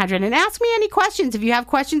 781-837-4900 and ask me any questions. If you have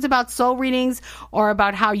questions about soul readings or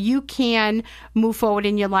about how you can move forward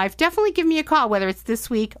in your life, definitely give me a call, whether it's this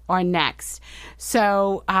week or next.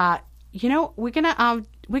 So, we're gonna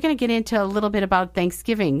get into a little bit about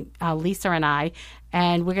Thanksgiving, Lisa and I,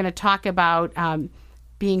 and we're gonna talk about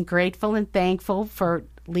being grateful and thankful for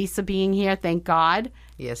Lisa being here. Thank God.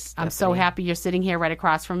 Yes, Stephanie. I'm so happy you're sitting here right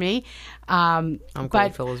across from me. I'm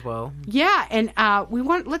grateful as well. Yeah, and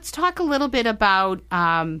let's talk a little bit about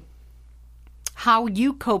how how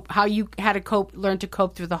you had to learn to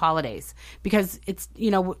cope through the holidays, because it's,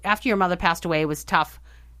 after your mother passed away, it was tough.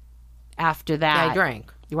 After that, I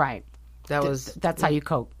drank. Right. That's how you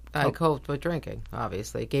cope. I coped with drinking.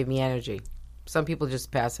 Obviously, it gave me energy. Some people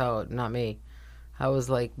just pass out, not me. I was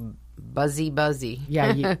like buzzy.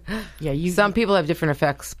 Yeah, you. Some people have different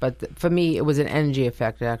effects, but for me, it was an energy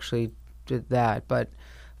effect. It actually did that. But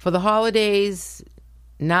for the holidays,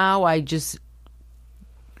 now I just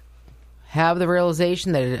have the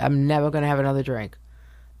realization that I'm never going to have another drink.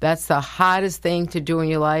 That's the hardest thing to do in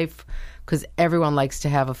your life, because everyone likes to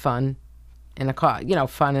have a fun in a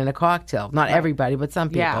fun in a cocktail. Not everybody, but some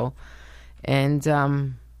people. Yeah. And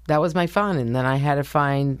that was my fun, and then I had to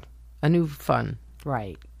find a new fun.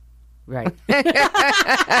 Right.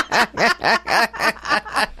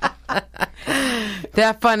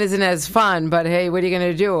 That fun isn't as fun, but hey, what are you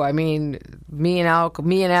going to do? I mean, me and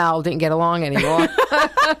Al didn't get along anymore.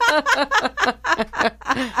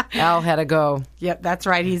 Al had to go. Yep, that's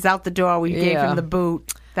right. He's out the door. We gave him the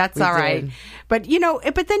boot. That's all right. did. But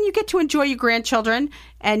but then you get to enjoy your grandchildren,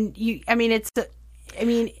 and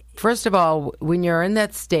First of all, when you're in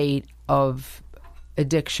that state of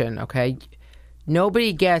addiction, okay,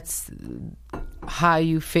 nobody gets how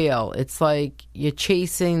you feel. It's like you're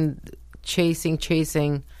chasing. It's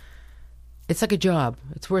like a job.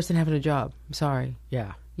 It's worse than having a job. I'm sorry.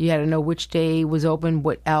 Yeah. You had to know which day was open,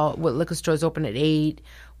 what liquor stores open at 8,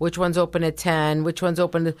 which one's open at 10, which one's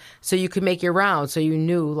open, so you could make your rounds. So you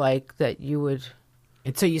knew that you would.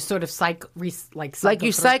 And so you sort of cycle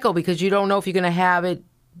because you don't know if you're going to have it.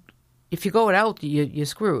 If you go out, you're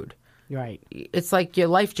screwed. Right. It's like your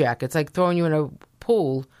life jacket. It's like throwing you in a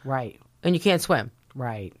pool. Right. And you can't swim.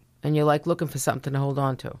 Right. And you're like looking for something to hold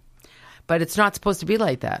on to. But it's not supposed to be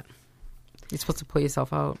like that. You're supposed to pull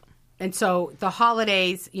yourself out. And so the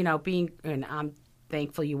holidays, and I'm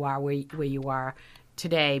thankful you are where you are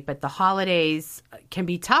today, but the holidays can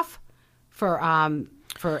be tough for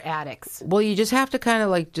addicts. Well, you just have to kind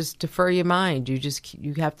of just defer your mind. You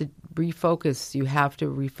have to refocus. You have to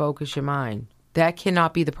refocus your mind. That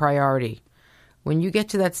cannot be the priority. When you get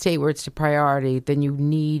to that state where it's the priority, then you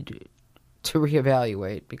need to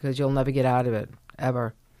reevaluate, because you'll never get out of it,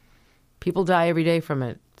 ever. People die every day from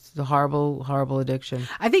it. It's a horrible, horrible addiction.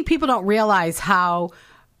 I think people don't realize how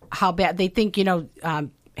bad they think,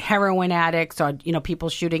 heroin addicts or, people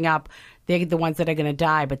shooting up, they're the ones that are going to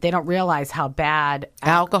die, but they don't realize how bad.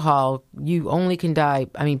 Alcohol, you only can die.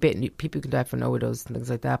 I mean, people can die from overdose and things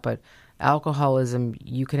like that, but alcoholism,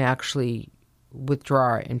 you can actually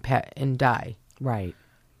withdraw and die. Right.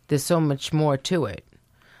 There's so much more to it.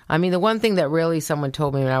 I mean, the one thing that really someone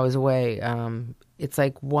told me when I was away, it's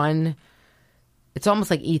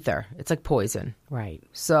almost like ether. It's like poison. Right.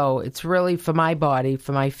 So it's really for my body,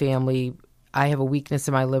 for my family. I have a weakness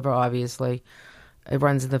in my liver, obviously. It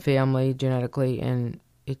runs in the family genetically, and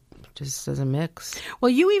it just doesn't mix. Well,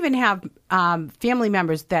 you even have family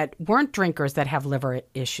members that weren't drinkers that have liver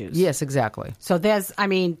issues. Yes, exactly. So that's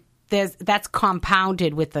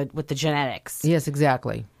compounded with the genetics. Yes,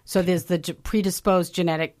 exactly. So there's the predisposed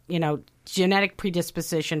genetic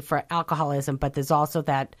predisposition for alcoholism, but there's also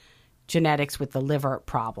that genetics with the liver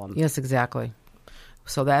problem. Yes, exactly.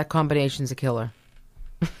 So that combination's a killer.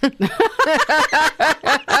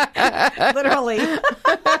 Literally.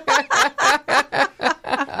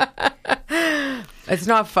 It's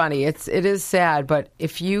not funny. It is sad, but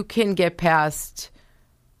if you can get past,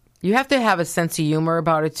 you have to have a sense of humor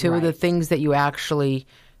about it too. Right. The things that you actually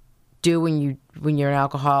do when you're an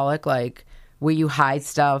alcoholic, like where you hide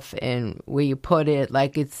stuff and where you put it,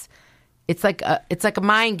 like it's like a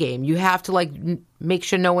mind game. You have to make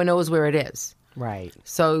sure no one knows where it is. Right.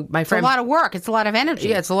 So my friend, it's a lot of work. It's a lot of energy.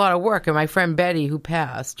 Yeah, it's a lot of work. And my friend Betty, who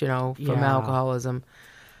passed, from alcoholism.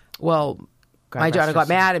 Well, my daughter got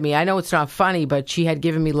mad at me. I know it's not funny, but she had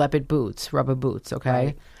given me leopard boots, rubber boots. Okay,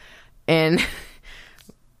 right. And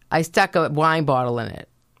I stuck a wine bottle in it,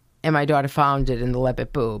 and my daughter found it in the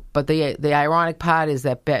leopard boot. But the ironic part is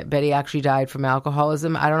that Betty actually died from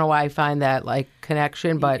alcoholism. I don't know why I find that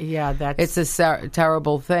connection, but it's a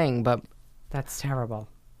terrible thing. But that's terrible.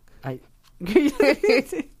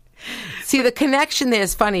 See, the connection there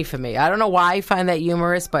is funny for me. I don't know why I find that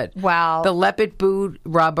humorous, but the leopard boot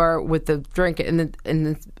rubber with the drink and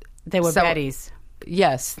they were Betty's.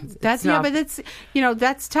 Yes, but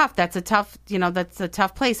that's tough. That's a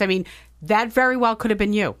tough place. I mean, that very well could have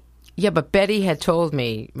been you. Yeah, but Betty had told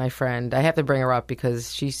me, my friend, I have to bring her up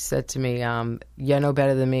because she said to me, "You're no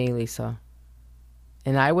better than me, Lisa."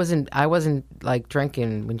 And I wasn't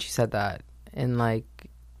drinking when she said that, and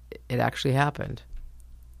it actually happened.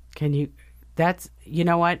 Can you? That's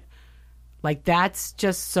what, that's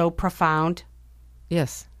just so profound.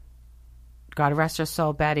 Yes. God rest her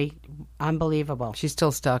soul, Betty. Unbelievable. She's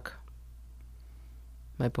still stuck.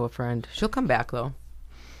 My poor friend. She'll come back, though.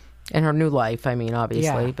 In her new life, I mean,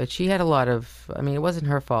 obviously. Yeah. But she had a lot of... I mean, it wasn't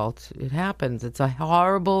her fault. It happens. It's a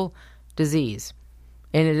horrible disease.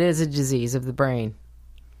 And it is a disease of the brain.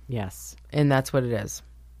 Yes. And that's what it is.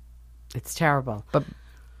 It's terrible. But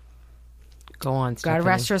go on, Stephanie. God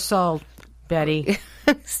rest her soul, Betty.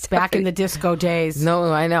 Back in the disco days.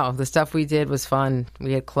 No, I know. The stuff we did was fun.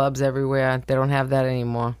 We had clubs everywhere. They don't have that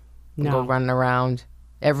anymore. We No. go running around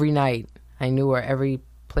every night. I knew where every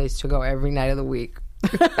place to go every night of the week.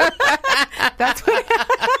 That's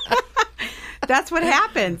what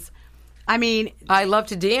happens. I mean, I love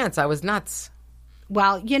to dance. I was nuts.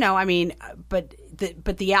 Well, you know, I mean, but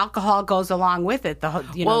the alcohol goes along with it.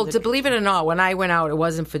 To believe it or not, when I went out, it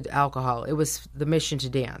wasn't for alcohol. It was the mission to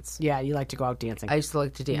dance. Yeah, you like to go out dancing. I used to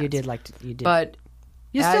like to dance. You did like to. You did, but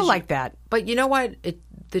you still like that. But you know what?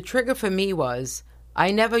 The trigger for me was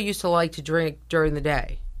I never used to like to drink during the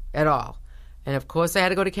day at all. And of course, I had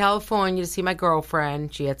to go to California to see my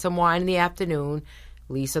girlfriend. She had some wine in the afternoon.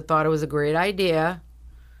 Lisa thought it was a great idea.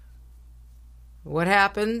 What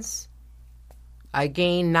happens? I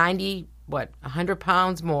gained 100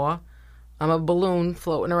 pounds more. I'm a balloon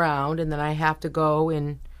floating around, and then I have to go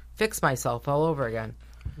and fix myself all over again.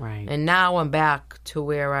 Right. And now I'm back to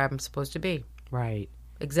where I'm supposed to be. Right.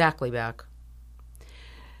 Exactly back.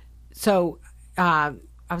 So, I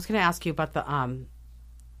was going to ask you about the.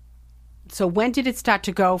 So when did it start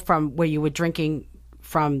to go from where you were drinking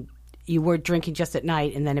just at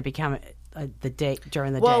night, and then it became the day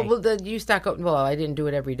during the day? Well, you start going. Well, I didn't do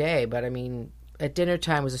it every day, but I mean, at dinner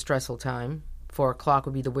time was a stressful time. 4 o'clock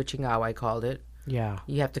would be the witching hour, I called it. Yeah.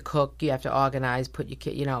 You have to cook. You have to organize. Put your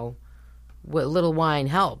kid. You know, what little wine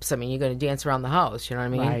helps. I mean, you're going to dance around the house. You know what I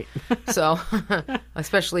mean? Right. So,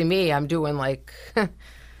 especially me, I'm doing like.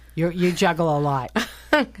 You juggle a lot.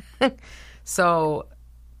 So,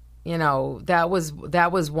 you know, that was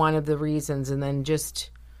one of the reasons, and then just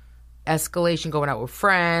escalation, going out with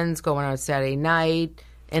friends, going out Saturday night,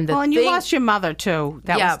 and you lost your mother too.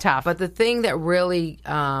 That was tough. But the thing that really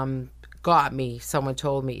got me, someone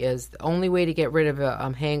told me, is the only way to get rid of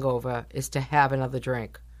a hangover is to have another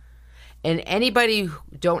drink. And anybody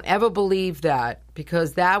don't ever believe that,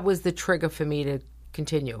 because that was the trigger for me to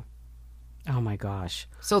continue. Oh my gosh.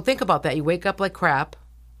 So think about that. You wake up like crap.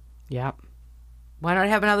 Yep. Why not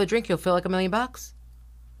have another drink? You'll feel like $1 million.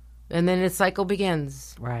 And then the cycle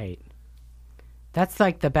begins. Right. That's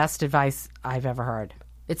like the best advice I've ever heard.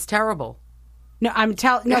 It's terrible. No,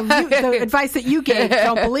 the advice that you gave,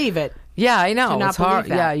 don't believe it. Yeah, I know. Do not it's hard.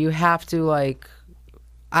 believe that. Yeah, you have to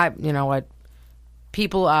you know what?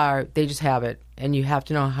 People they just have it, and you have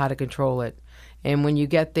to know how to control it. And when you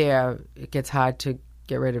get there, it gets hard to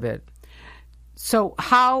get rid of it. So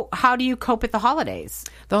how do you cope at the holidays?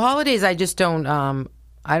 The holidays, I just don't.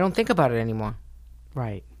 I don't think about it anymore.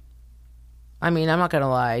 Right. I mean, I'm not gonna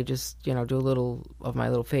lie. Just do a little of my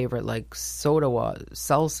little favorite, like soda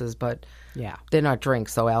seltzers, but yeah, they're not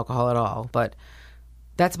drinks, so alcohol at all. But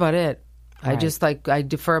that's about it. Right. I just I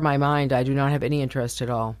defer my mind. I do not have any interest at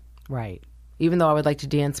all. Right. Even though I would like to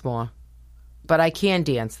dance more, but I can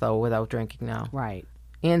dance though without drinking now. Right.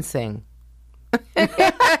 And sing.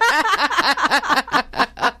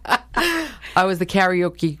 I was the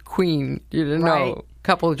karaoke queen. You didn't know. A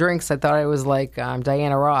couple of drinks, I thought I was like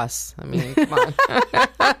Diana Ross. I mean, come on.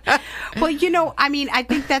 Well, I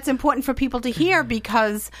think that's important for people to hear,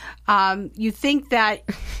 because you think that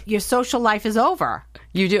your social life is over.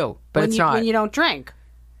 You do, but it's not. When you don't drink.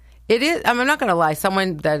 It is. I'm not going to lie.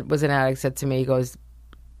 Someone that was an addict said to me, he goes,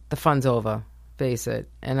 "The fun's over. Face it."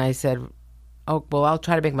 And I said, "Oh, well, I'll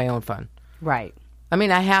try to make my own fun." Right. I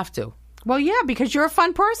mean, I have to. Well, yeah, because you're a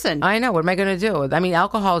fun person. I know. What am I going to do? I mean,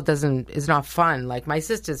 alcohol is not fun. Like, my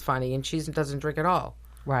sister's funny, and she doesn't drink at all.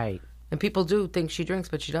 Right. And people do think she drinks,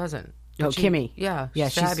 but she doesn't. Oh, Kimmy. Yeah,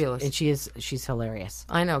 she's fabulous. And she's hilarious.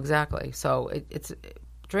 I know, exactly. So it's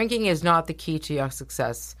drinking is not the key to your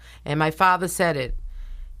success. And my father said it.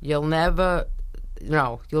 You'll never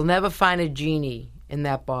find a genie in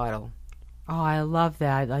that bottle. Oh, I love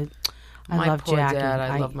that. I my love poor Jackie. dad.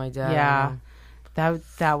 I love my dad. Yeah.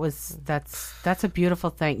 That's a beautiful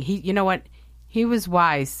thing. You know what? He was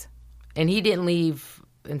wise. And he didn't leave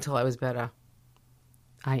until I was better.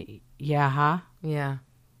 Yeah.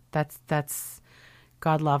 That's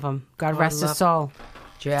God love him. God rest his soul.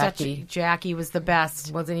 Jackie. Jackie was the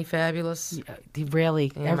best. Wasn't he fabulous? Yeah, he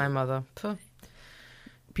really. And my mother. Puh.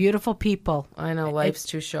 Beautiful people. I know, life's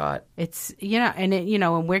too short. It's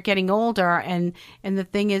and we're getting older, and the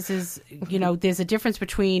thing is there's a difference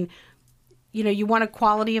between you want a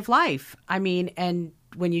quality of life. I mean, and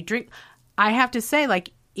when you drink, I have to say,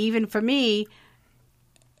 like, even for me,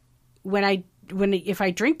 if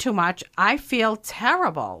I drink too much, I feel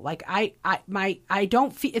terrible. Like I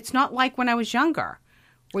don't feel. It's not like when I was younger.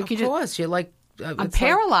 Of course, you're like I'm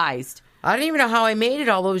paralyzed. I don't even know how I made it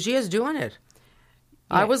all those years doing it.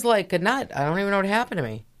 Yeah. I was like a nut. I don't even know what happened to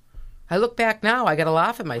me. I look back now, I got to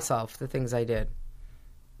laugh at myself, the things I did.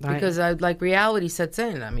 Right. Because reality sets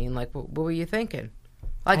in. I mean, like, what were you thinking?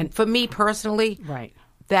 Like, for me personally, right,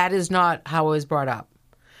 that is not how I was brought up.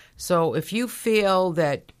 So if you feel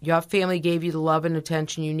that your family gave you the love and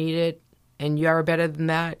attention you needed and you're better than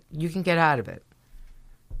that, you can get out of it.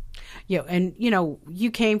 Yeah, and,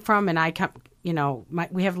 you came from, and I come,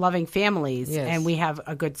 we have loving families, Yes. and we have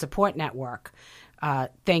a good support network.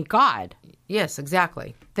 Thank God. Yes,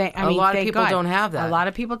 exactly. A lot of people don't have that. A lot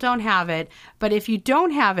of people don't have it. But if you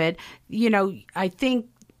don't have it, I think,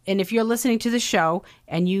 and if you're listening to the show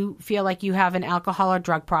and you feel like you have an alcohol or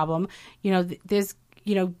drug problem, there's,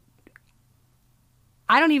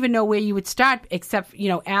 I don't even know where you would start except,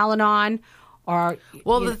 Al-Anon or...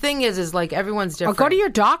 Well, the thing is like everyone's different. Or go to your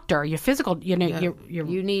doctor, your physical, You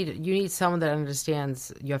need someone that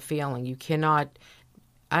understands your feeling. You cannot...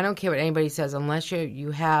 I don't care what anybody says, unless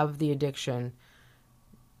you have the addiction,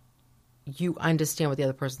 you understand what the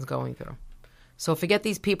other person's going through. So forget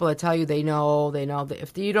these people that tell you they know.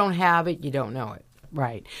 If you don't have it, you don't know it.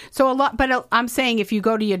 Right. So but I'm saying if you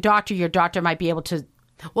go to your doctor might be able to...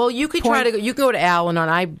 Well, you could you go to Al-Anon.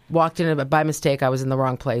 I walked in by mistake. I was in the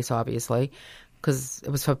wrong place, obviously, because it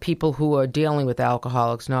was for people who are dealing with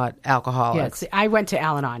alcoholics, not alcoholics. Yes, I went to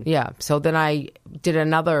Al-Anon. Yeah. So then I did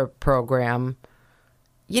another program.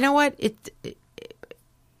 You know what?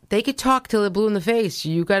 They could talk till they're blue in the face.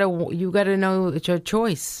 You gotta know it's your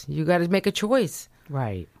choice. You gotta make a choice.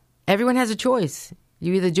 Right. Everyone has a choice.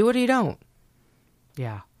 You either do it or you don't.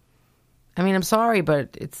 Yeah. I mean, I'm sorry,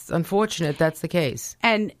 but it's unfortunate that's the case.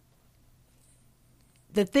 And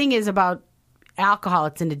the thing is about alcohol,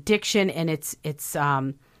 it's an addiction, and it's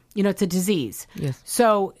a disease. Yes.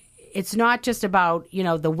 So it's not just about,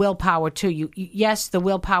 the willpower too. Yes, the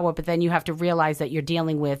willpower, but then you have to realize that you're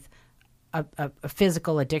dealing with a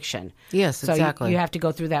physical addiction. Yes, so exactly. You have to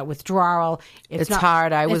go through that withdrawal. It's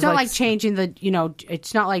hard. It's not like changing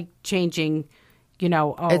it's not like changing,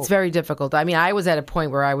 It's very difficult. I mean, I was at a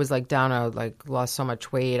point where I was like down, lost so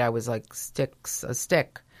much weight. I was like a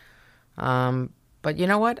stick. But you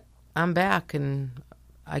know what? I'm back and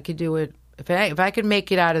I could do it. If I could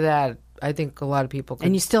make it out of that, I think a lot of people could.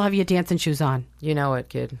 And you still have your dancing shoes on. You know it,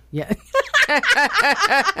 kid. Yeah.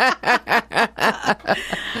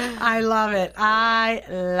 I love it. I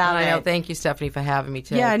know. Thank you, Stephanie, for having me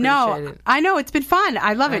today. Yeah, I know. It's been fun.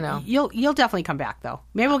 I love it. Know. You'll definitely come back, though.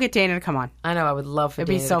 Maybe we'll get Dana to come on. I know. I would love for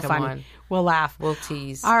Dana to come on. It'd be so funny. We'll laugh. We'll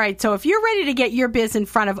tease. All right. So if you're ready to get your biz in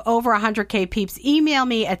front of over 100K peeps, email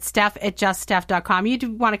me at steph@juststeph.com. You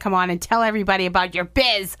do want to come on and tell everybody about your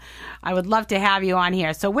biz. I would love to have you on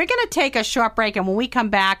here. So we're going to take a short break, and when we come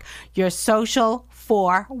back, your social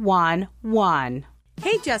 411.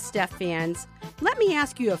 Hey, Just Steph fans. Let me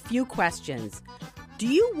ask you a few questions. Do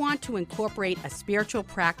you want to incorporate a spiritual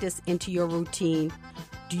practice into your routine?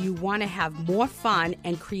 Do you want to have more fun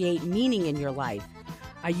and create meaning in your life?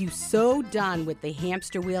 Are you so done with the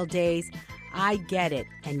hamster wheel days? I get it,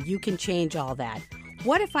 and you can change all that.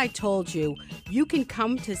 What if I told you you can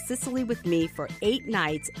come to Sicily with me for 8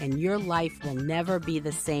 nights and your life will never be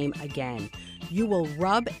the same again? You will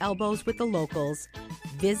rub elbows with the locals,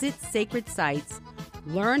 visit sacred sites,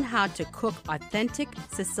 learn how to cook authentic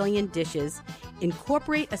Sicilian dishes,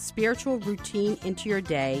 incorporate a spiritual routine into your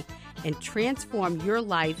day, and transform your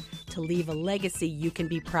life to leave a legacy you can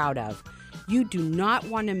be proud of. You do not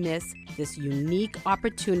want to miss this unique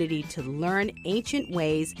opportunity to learn ancient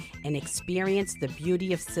ways and experience the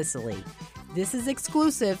beauty of Sicily. This is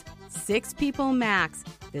exclusive, 6 people max.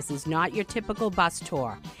 This is not your typical bus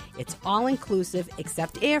tour. It's all inclusive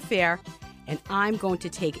except airfare, and I'm going to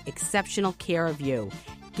take exceptional care of you.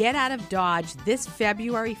 Get out of Dodge this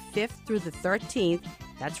February 5th through the 13th.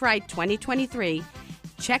 That's right, 2023.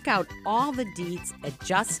 Check out all the deets at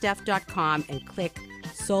juststeph.com and click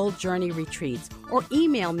Soul Journey Retreats, or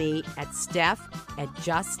email me at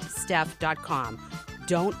steph@juststeph.com.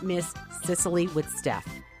 Don't miss Sicily with Steph.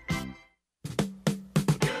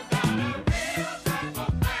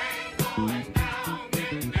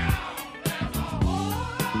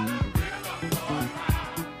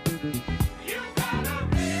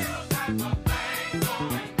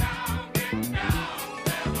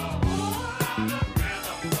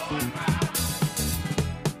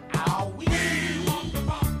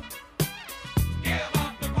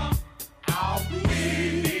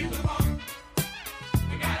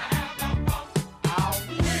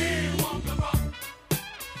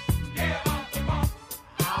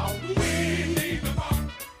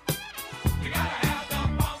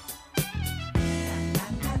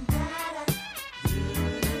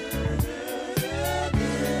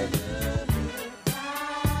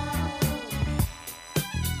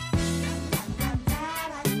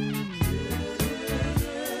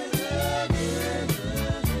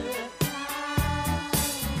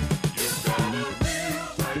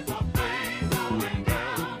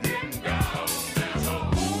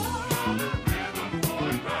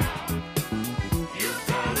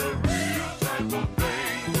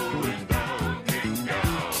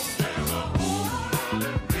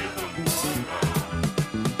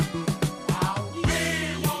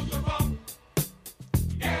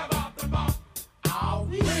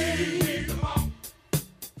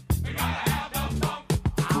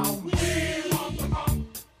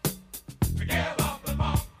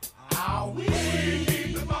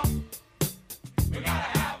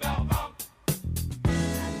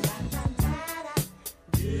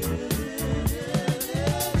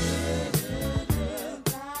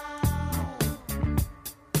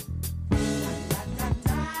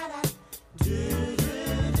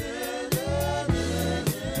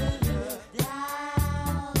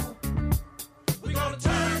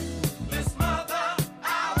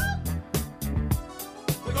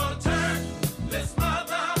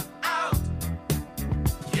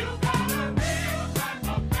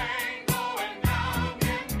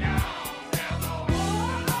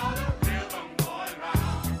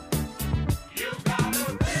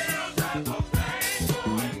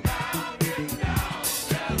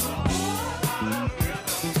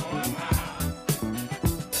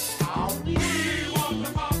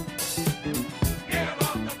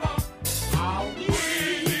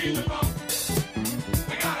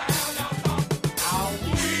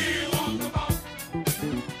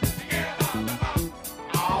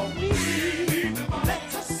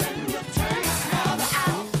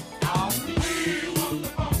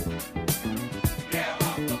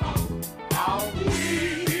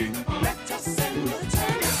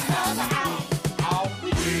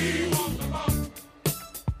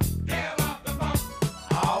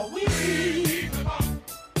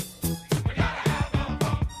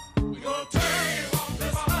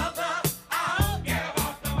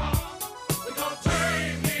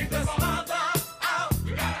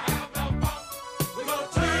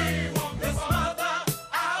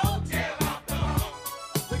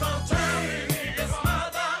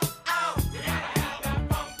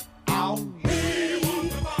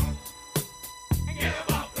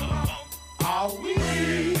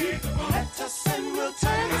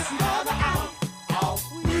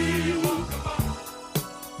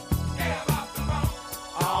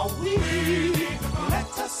 Let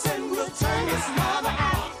us and we'll turn this mother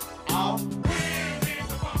out.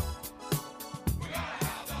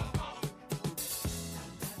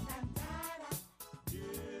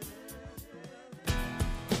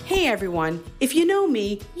 Hey everyone, if you know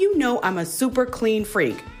me, you know I'm a super clean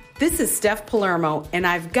freak. This is Steph Palermo, and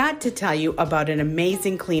I've got to tell you about an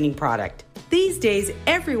amazing cleaning product. These days,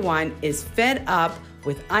 everyone is fed up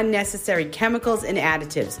with unnecessary chemicals and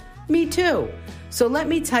additives. Me too. So let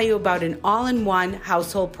me tell you about an all-in-one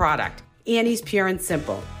household product, Annie's Pure and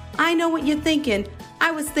Simple. I know what you're thinking.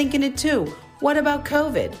 I was thinking it too. What about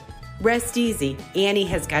COVID? Rest easy. Annie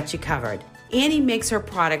has got you covered. Annie makes her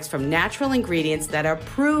products from natural ingredients that are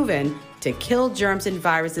proven to kill germs and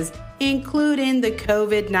viruses, including the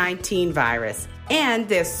COVID-19 virus. And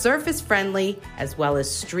they're surface-friendly as well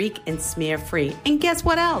as streak and smear-free. And guess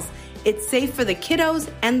what else? It's safe for the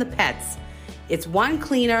kiddos and the pets. It's one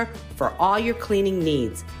cleaner for all your cleaning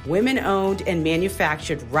needs. Women-owned and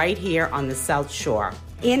manufactured right here on the South Shore.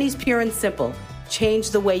 Annie's Pure and Simple.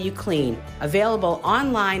 Change the way you clean. Available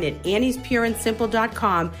online at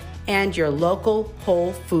anniespureandsimple.com and your local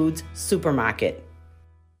Whole Foods supermarket.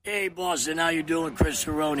 Hey, Boston, how you doing? Chris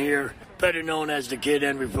Cerrone here, better known as the Kid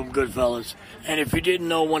Henry from Goodfellas. And if you didn't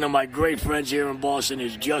know, one of my great friends here in Boston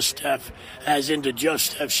is Just Steph, as in the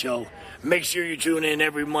Just Steph Show. Make sure you tune in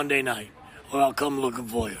every Monday night, or I'll come looking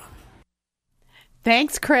for you.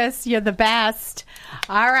 Thanks, Chris. You're the best.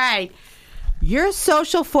 All right. Your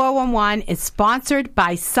Social 411 is sponsored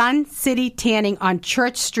by Sun City Tanning on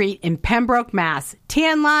Church Street in Pembroke, Mass.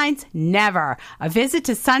 Tan lines? Never. A visit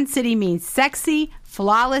to Sun City means sexy,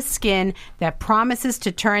 flawless skin that promises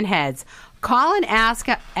to turn heads. Call and ask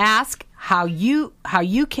how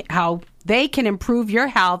they can improve your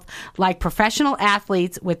health like professional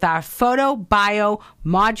athletes with our photo bio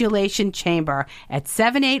modulation chamber at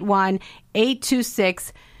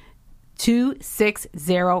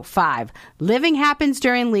 781-826-2605. Living happens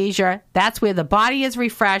during leisure. That's where the body is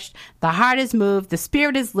refreshed, the heart is moved, the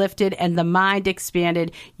spirit is lifted, and the mind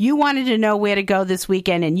expanded. You wanted to know where to go this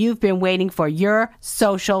weekend, and you've been waiting for your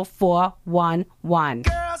Social 411.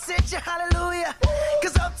 Girl, sit your hallelujah,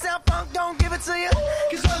 'cause Uptown Funk don't give it to you.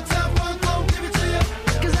 'Cause Uptown Funk don't give it to you.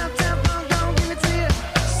 'Cause Uptown Funk don't give it to you.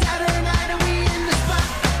 Saturday night and we in the spot.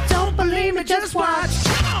 Don't believe me, just watch.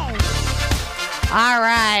 All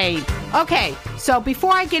right. Okay, so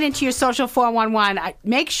before I get into your Social 411,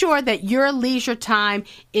 make sure that your leisure time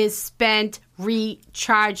is spent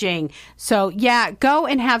recharging. So, yeah, go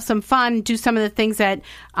and have some fun, do some of the things that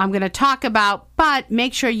I'm going to talk about, but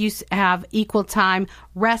make sure you have equal time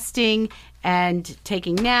resting and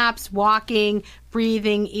taking naps, walking,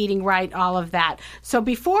 breathing, eating right, all of that. So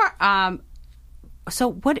before,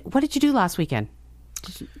 so what did you do last weekend,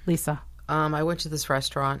 Lisa? I went to this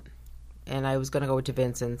restaurant. And I was going to go to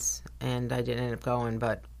Vincent's, and I didn't end up going.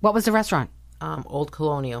 But what was the restaurant? Old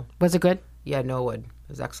Colonial. Was it good? Yeah, Norwood. It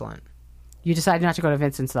was excellent. You decided not to go to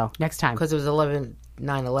Vincent's, though, next time. Because it was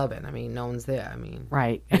 9/11. I mean, no one's there. I mean,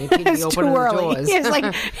 right. And you keep me open too the early. doors. It's like,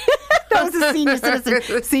 that was a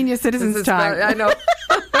senior citizen's time. I know.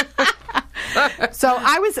 So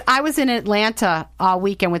I was in Atlanta all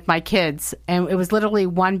weekend with my kids, and it was literally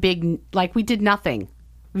one big, like, we did nothing.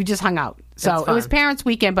 We just hung out. So it was parents'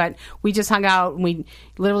 weekend, but we just hung out, and we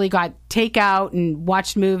literally got takeout and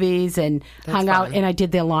watched movies and hung out, and I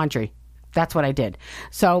did their laundry. That's what I did.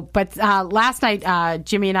 So, but last night,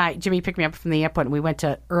 Jimmy picked me up from the airport, and we went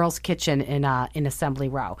to Earl's Kitchen in Assembly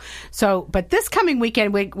Row. So, but this coming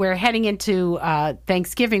weekend, we're heading into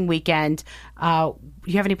Thanksgiving weekend. You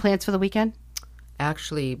have any plans for the weekend?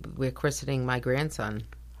 Actually, we're christening my grandson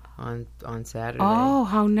on Saturday. Oh,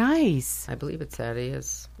 how nice. I believe it's Saturday,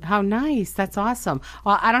 yes. How nice. That's awesome.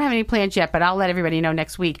 Well, I don't have any plans yet, but I'll let everybody know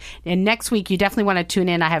next week. And next week, you definitely want to tune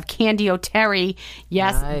in. I have Candy O'Terry.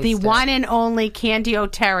 Yes, nice, the one and only Candy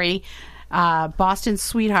O'Terry, Boston's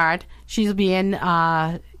sweetheart. She'll be in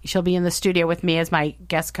the studio with me as my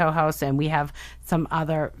guest co-host, and we have some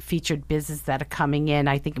other featured business that are coming in.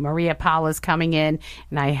 I think Maria Paula's coming in,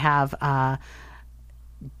 and I have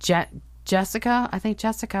Jessica. I think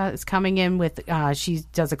Jessica is coming in with, she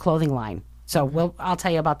does a clothing line. So I'll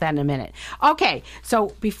tell you about that in a minute. Okay,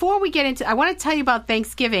 so before we get into, I want to tell you about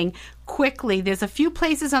Thanksgiving quickly. There's a few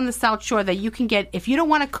places on the South Shore that you can get, if you don't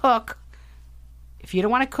want to cook, you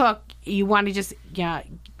want to just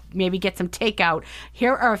maybe get some takeout.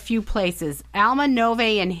 Here are a few places. Alma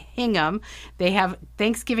Nove and Hingham, they have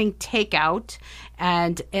Thanksgiving takeout.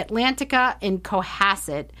 And Atlantica in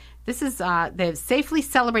Cohasset, this is they safely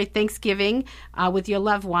celebrate Thanksgiving with your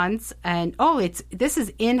loved ones, and this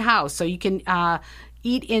is in house, so you can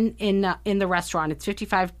eat in the restaurant. It's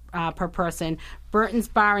 $55 per person. Burton's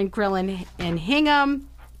Bar and Grill in Hingham.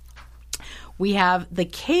 We have the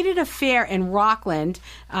Catered Affair in Rockland,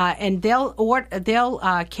 and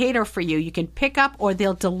they'll cater for you. You can pick up or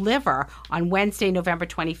they'll deliver on Wednesday, November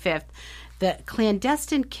 25th. The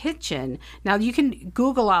Clandestine Kitchen. Now, you can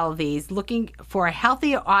Google all of these, looking for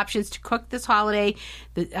healthier options to cook this holiday.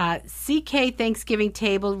 The CK Thanksgiving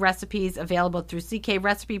table recipes available through CK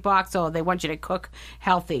Recipe Box, so they want you to cook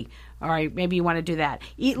healthy. All right, maybe you want to do that.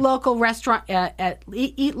 Eat Local Restaurant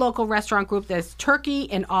Group. There's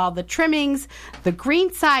turkey and all the trimmings. The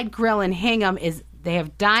Greenside Grill in Hingham they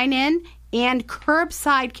have dine-in and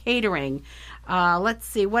curbside catering. Let's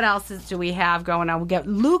see, what else do we have going on? We got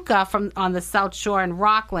Luca on the South Shore in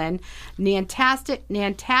Rockland,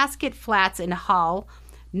 Nantasket Flats in Hull,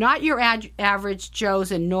 Not Your Average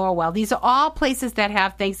Joe's in Norwell. These are all places that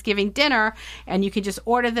have Thanksgiving dinner, and you can just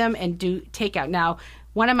order them and do takeout. Now,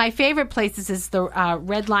 one of my favorite places is the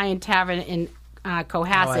Red Lion Tavern in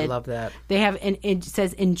Cohasset. Oh, I love that. They have, it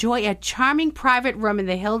says, enjoy a charming private room in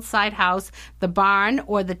the hillside house, the barn,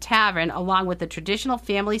 or the tavern, along with the traditional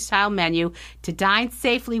family-style menu to dine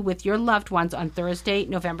safely with your loved ones on Thursday,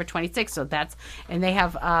 November 26th. So that's, and they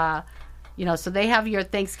have, so they have your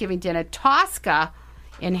Thanksgiving dinner. Tosca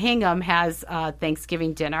in Hingham has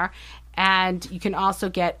Thanksgiving dinner, and you can also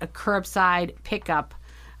get a curbside pickup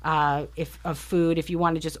of food if you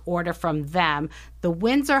want to just order from them. The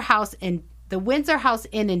Windsor House Inn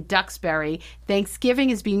in Duxbury, Thanksgiving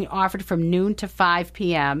is being offered from noon to 5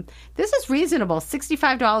 p.m. This is reasonable,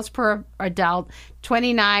 $65 per adult,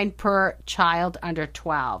 $29 per child under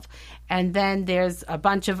 12. And then there's a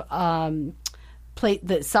bunch of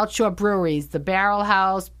the South Shore breweries, the Barrel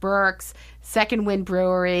House, Burke's, Second Wind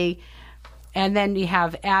Brewery, and then you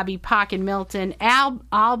have Abbey Park in Milton,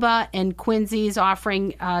 Alba and Quincy's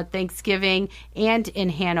offering Thanksgiving, and in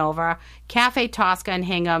Hanover, Cafe Tosca in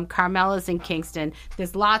Hingham, Carmela's in Kingston.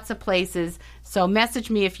 There's lots of places, so message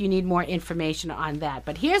me if you need more information on that.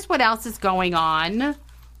 But here's what else is going on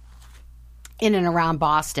in and around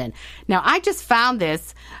Boston. Now, I just found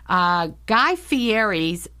this. Guy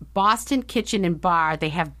Fieri's Boston Kitchen and Bar, they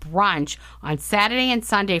have brunch on Saturday and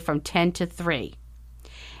Sunday from 10 to 3.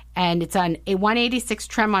 And it's on 186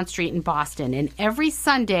 Tremont Street in Boston. And every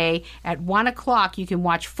Sunday at 1 o'clock, you can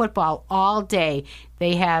watch football all day.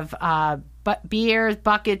 They have beers,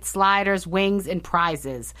 buckets, sliders, wings, and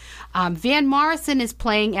prizes. Van Morrison is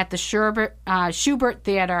playing at the Schubert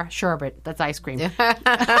Theater. Sherbet, that's ice cream.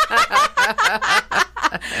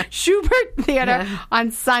 Schubert Theater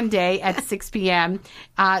on Sunday at 6 p.m.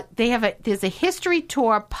 There's a history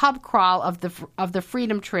tour pub crawl of the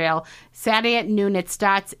Freedom Trail Saturday at noon. It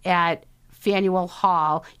starts at Faneuil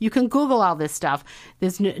Hall. You can Google all this stuff.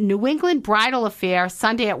 There's New England Bridal Affair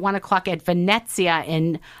Sunday at 1 o'clock at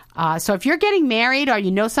Venezia so if you're getting married or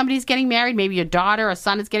you know somebody's getting married, maybe your daughter or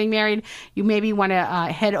son is getting married, you maybe want to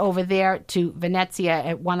head over there to Venezia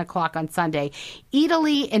at 1 o'clock on Sunday.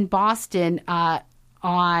 Italy in Boston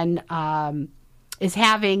is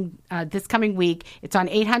having this coming week. It's on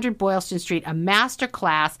 800 Boylston Street, a master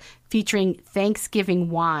class featuring Thanksgiving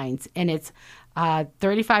wines, and it's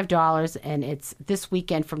 $35, and it's this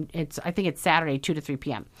weekend I think it's Saturday 2 to 3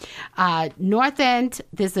 p.m. North End,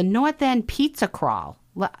 there's a North End pizza crawl.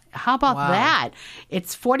 How about that?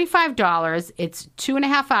 It's $45. It's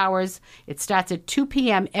 2.5 hours. It starts at 2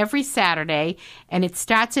 p.m. every Saturday, and it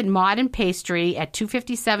starts at Modern Pastry at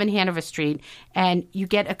 257 Hanover Street, and you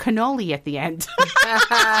get a cannoli at the end.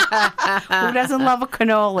 Who doesn't love a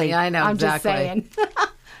cannoli? Yeah, I know. I'm exactly. just saying.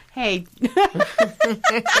 Hey.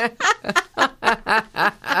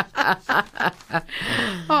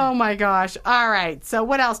 Oh, my gosh. All right. So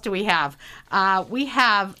what else do we have? We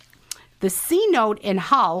have the C Note in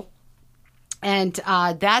Hull, and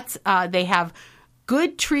they have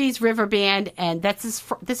Good Trees River Band, and this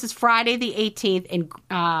is Friday the 18th, and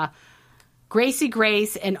Gracie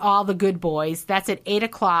Grace and All the Good Boys. That's at 8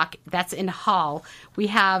 o'clock. That's in Hull. We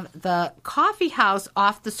have the Coffee House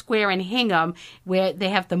off the square in Hingham, where they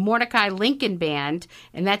have the Mordecai Lincoln Band,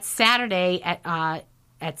 and that's Saturday at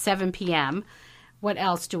 7 p.m. What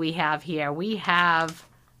else do we have here? We have,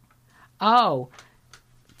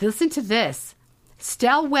 listen to this.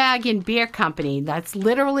 Stellwagen Beer Company. That's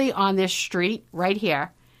literally on this street right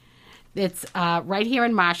here. It's right here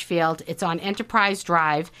in Marshfield. It's on Enterprise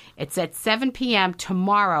Drive. It's at 7 p.m.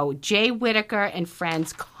 tomorrow. Jay Whitaker and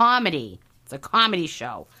Friends comedy. It's a comedy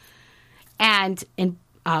show. And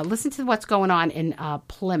listen to what's going on in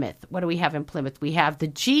Plymouth. What do we have in Plymouth? We have the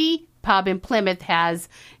G Pub in Plymouth has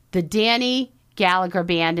the Danny Gallagher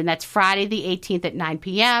Band, and that's Friday the 18th at 9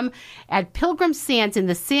 p.m. At Pilgrim Sands in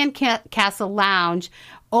the Sandcastle Lounge,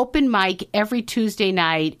 open mic every Tuesday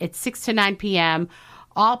night at 6 to 9 p.m.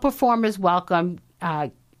 All performers welcome.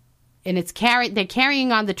 And they're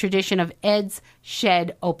carrying on the tradition of Ed's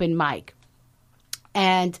Shed open mic.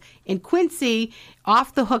 And in Quincy,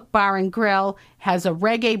 Off the Hook Bar and Grill has a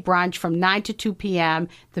reggae brunch from 9 to 2 p.m.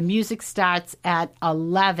 The music starts at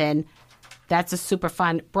 11. That's a super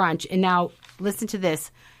fun brunch. And now, listen to this.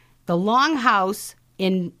 The Longhouse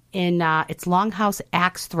it's Longhouse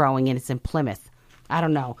Axe Throwing, and it's in Plymouth. I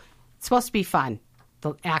don't know. It's supposed to be fun,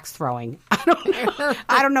 the axe throwing.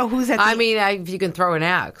 I don't know who's at the... if you can throw an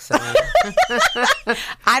axe.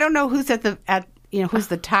 I don't know who's who's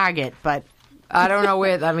the target, but... I don't know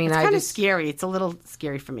where. It's kind of scary. It's a little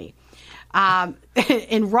scary for me.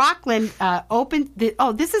 In Rockland,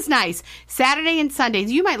 this is nice. Saturday and Sundays.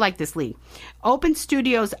 You might like this, Lee. Open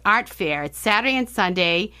Studios Art Fair. It's Saturday and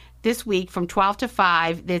Sunday this week from 12 to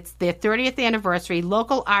 5. It's their 30th anniversary.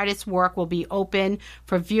 Local artists' work will be open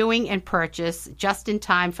for viewing and purchase just in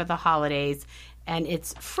time for the holidays. And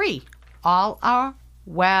it's free. All are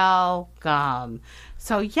welcome.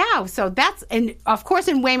 So that's, and of course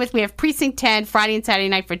in Weymouth we have Precinct 10 Friday and Saturday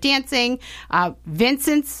night for dancing.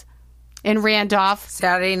 Vincent's in Randolph.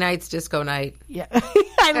 Saturday night's disco night. Yeah,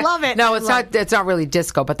 I love it. No, it's not. It's not really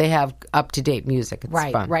disco, but they have up to date music. It's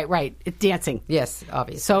fun. Right. It's dancing. Yes,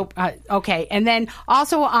 obviously. So okay, and then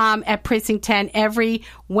also at Precinct 10 every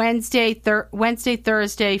Wednesday,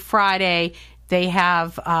 Thursday, Friday they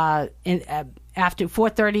have after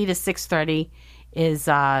 4:30 to 6:30 is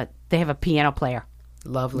they have a piano player.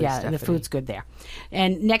 Lovely. Yeah, Stephanie. and the food's good there.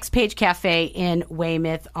 And Next Page Cafe in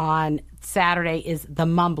Weymouth on Saturday is the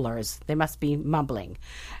Mumblers. They must be mumbling.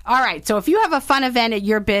 All right, so if you have a fun event at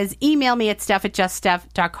your biz, email me at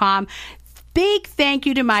steph@juststeph.com. Big thank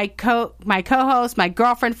you to my co-host, my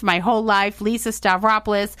girlfriend for my whole life, Lisa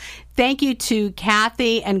Stavropoulos. Thank you to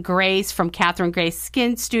Cathy and Grace from Catherine Grace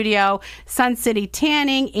Skin Studio, Sun City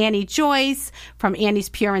Tanning, Annie Joyce from Annie's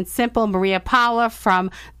Pure and Simple, Maria Paula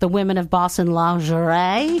from the Women of Boston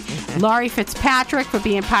Lingerie, Laurie Fitzpatrick for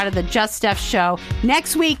being part of the Just Steph show.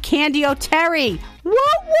 Next week, Candy O'Terry.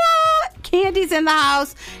 What? Candy's in the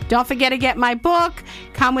house. Don't forget to get my book.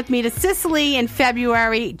 Come with me to Sicily in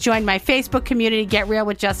February. Join my Facebook community. Get real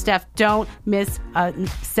with Just Steph. Don't miss a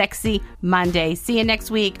sexy Monday. See you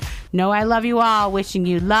next week. Know I love you all. Wishing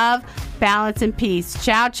you love, balance, and peace.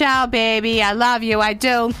 Ciao, ciao, baby. I love you. I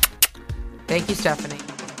do. Thank you, Stephanie.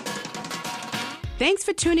 Thanks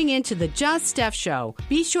for tuning in to the Just Steph Show.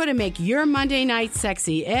 Be sure to make your Monday night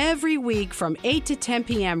sexy every week from 8 to 10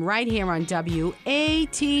 p.m. right here on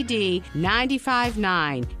WATD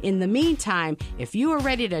 95.9. In the meantime, if you are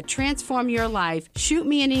ready to transform your life, shoot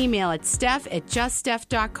me an email at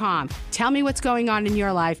steph@juststeph.com. Tell me what's going on in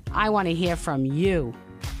your life. I want to hear from you.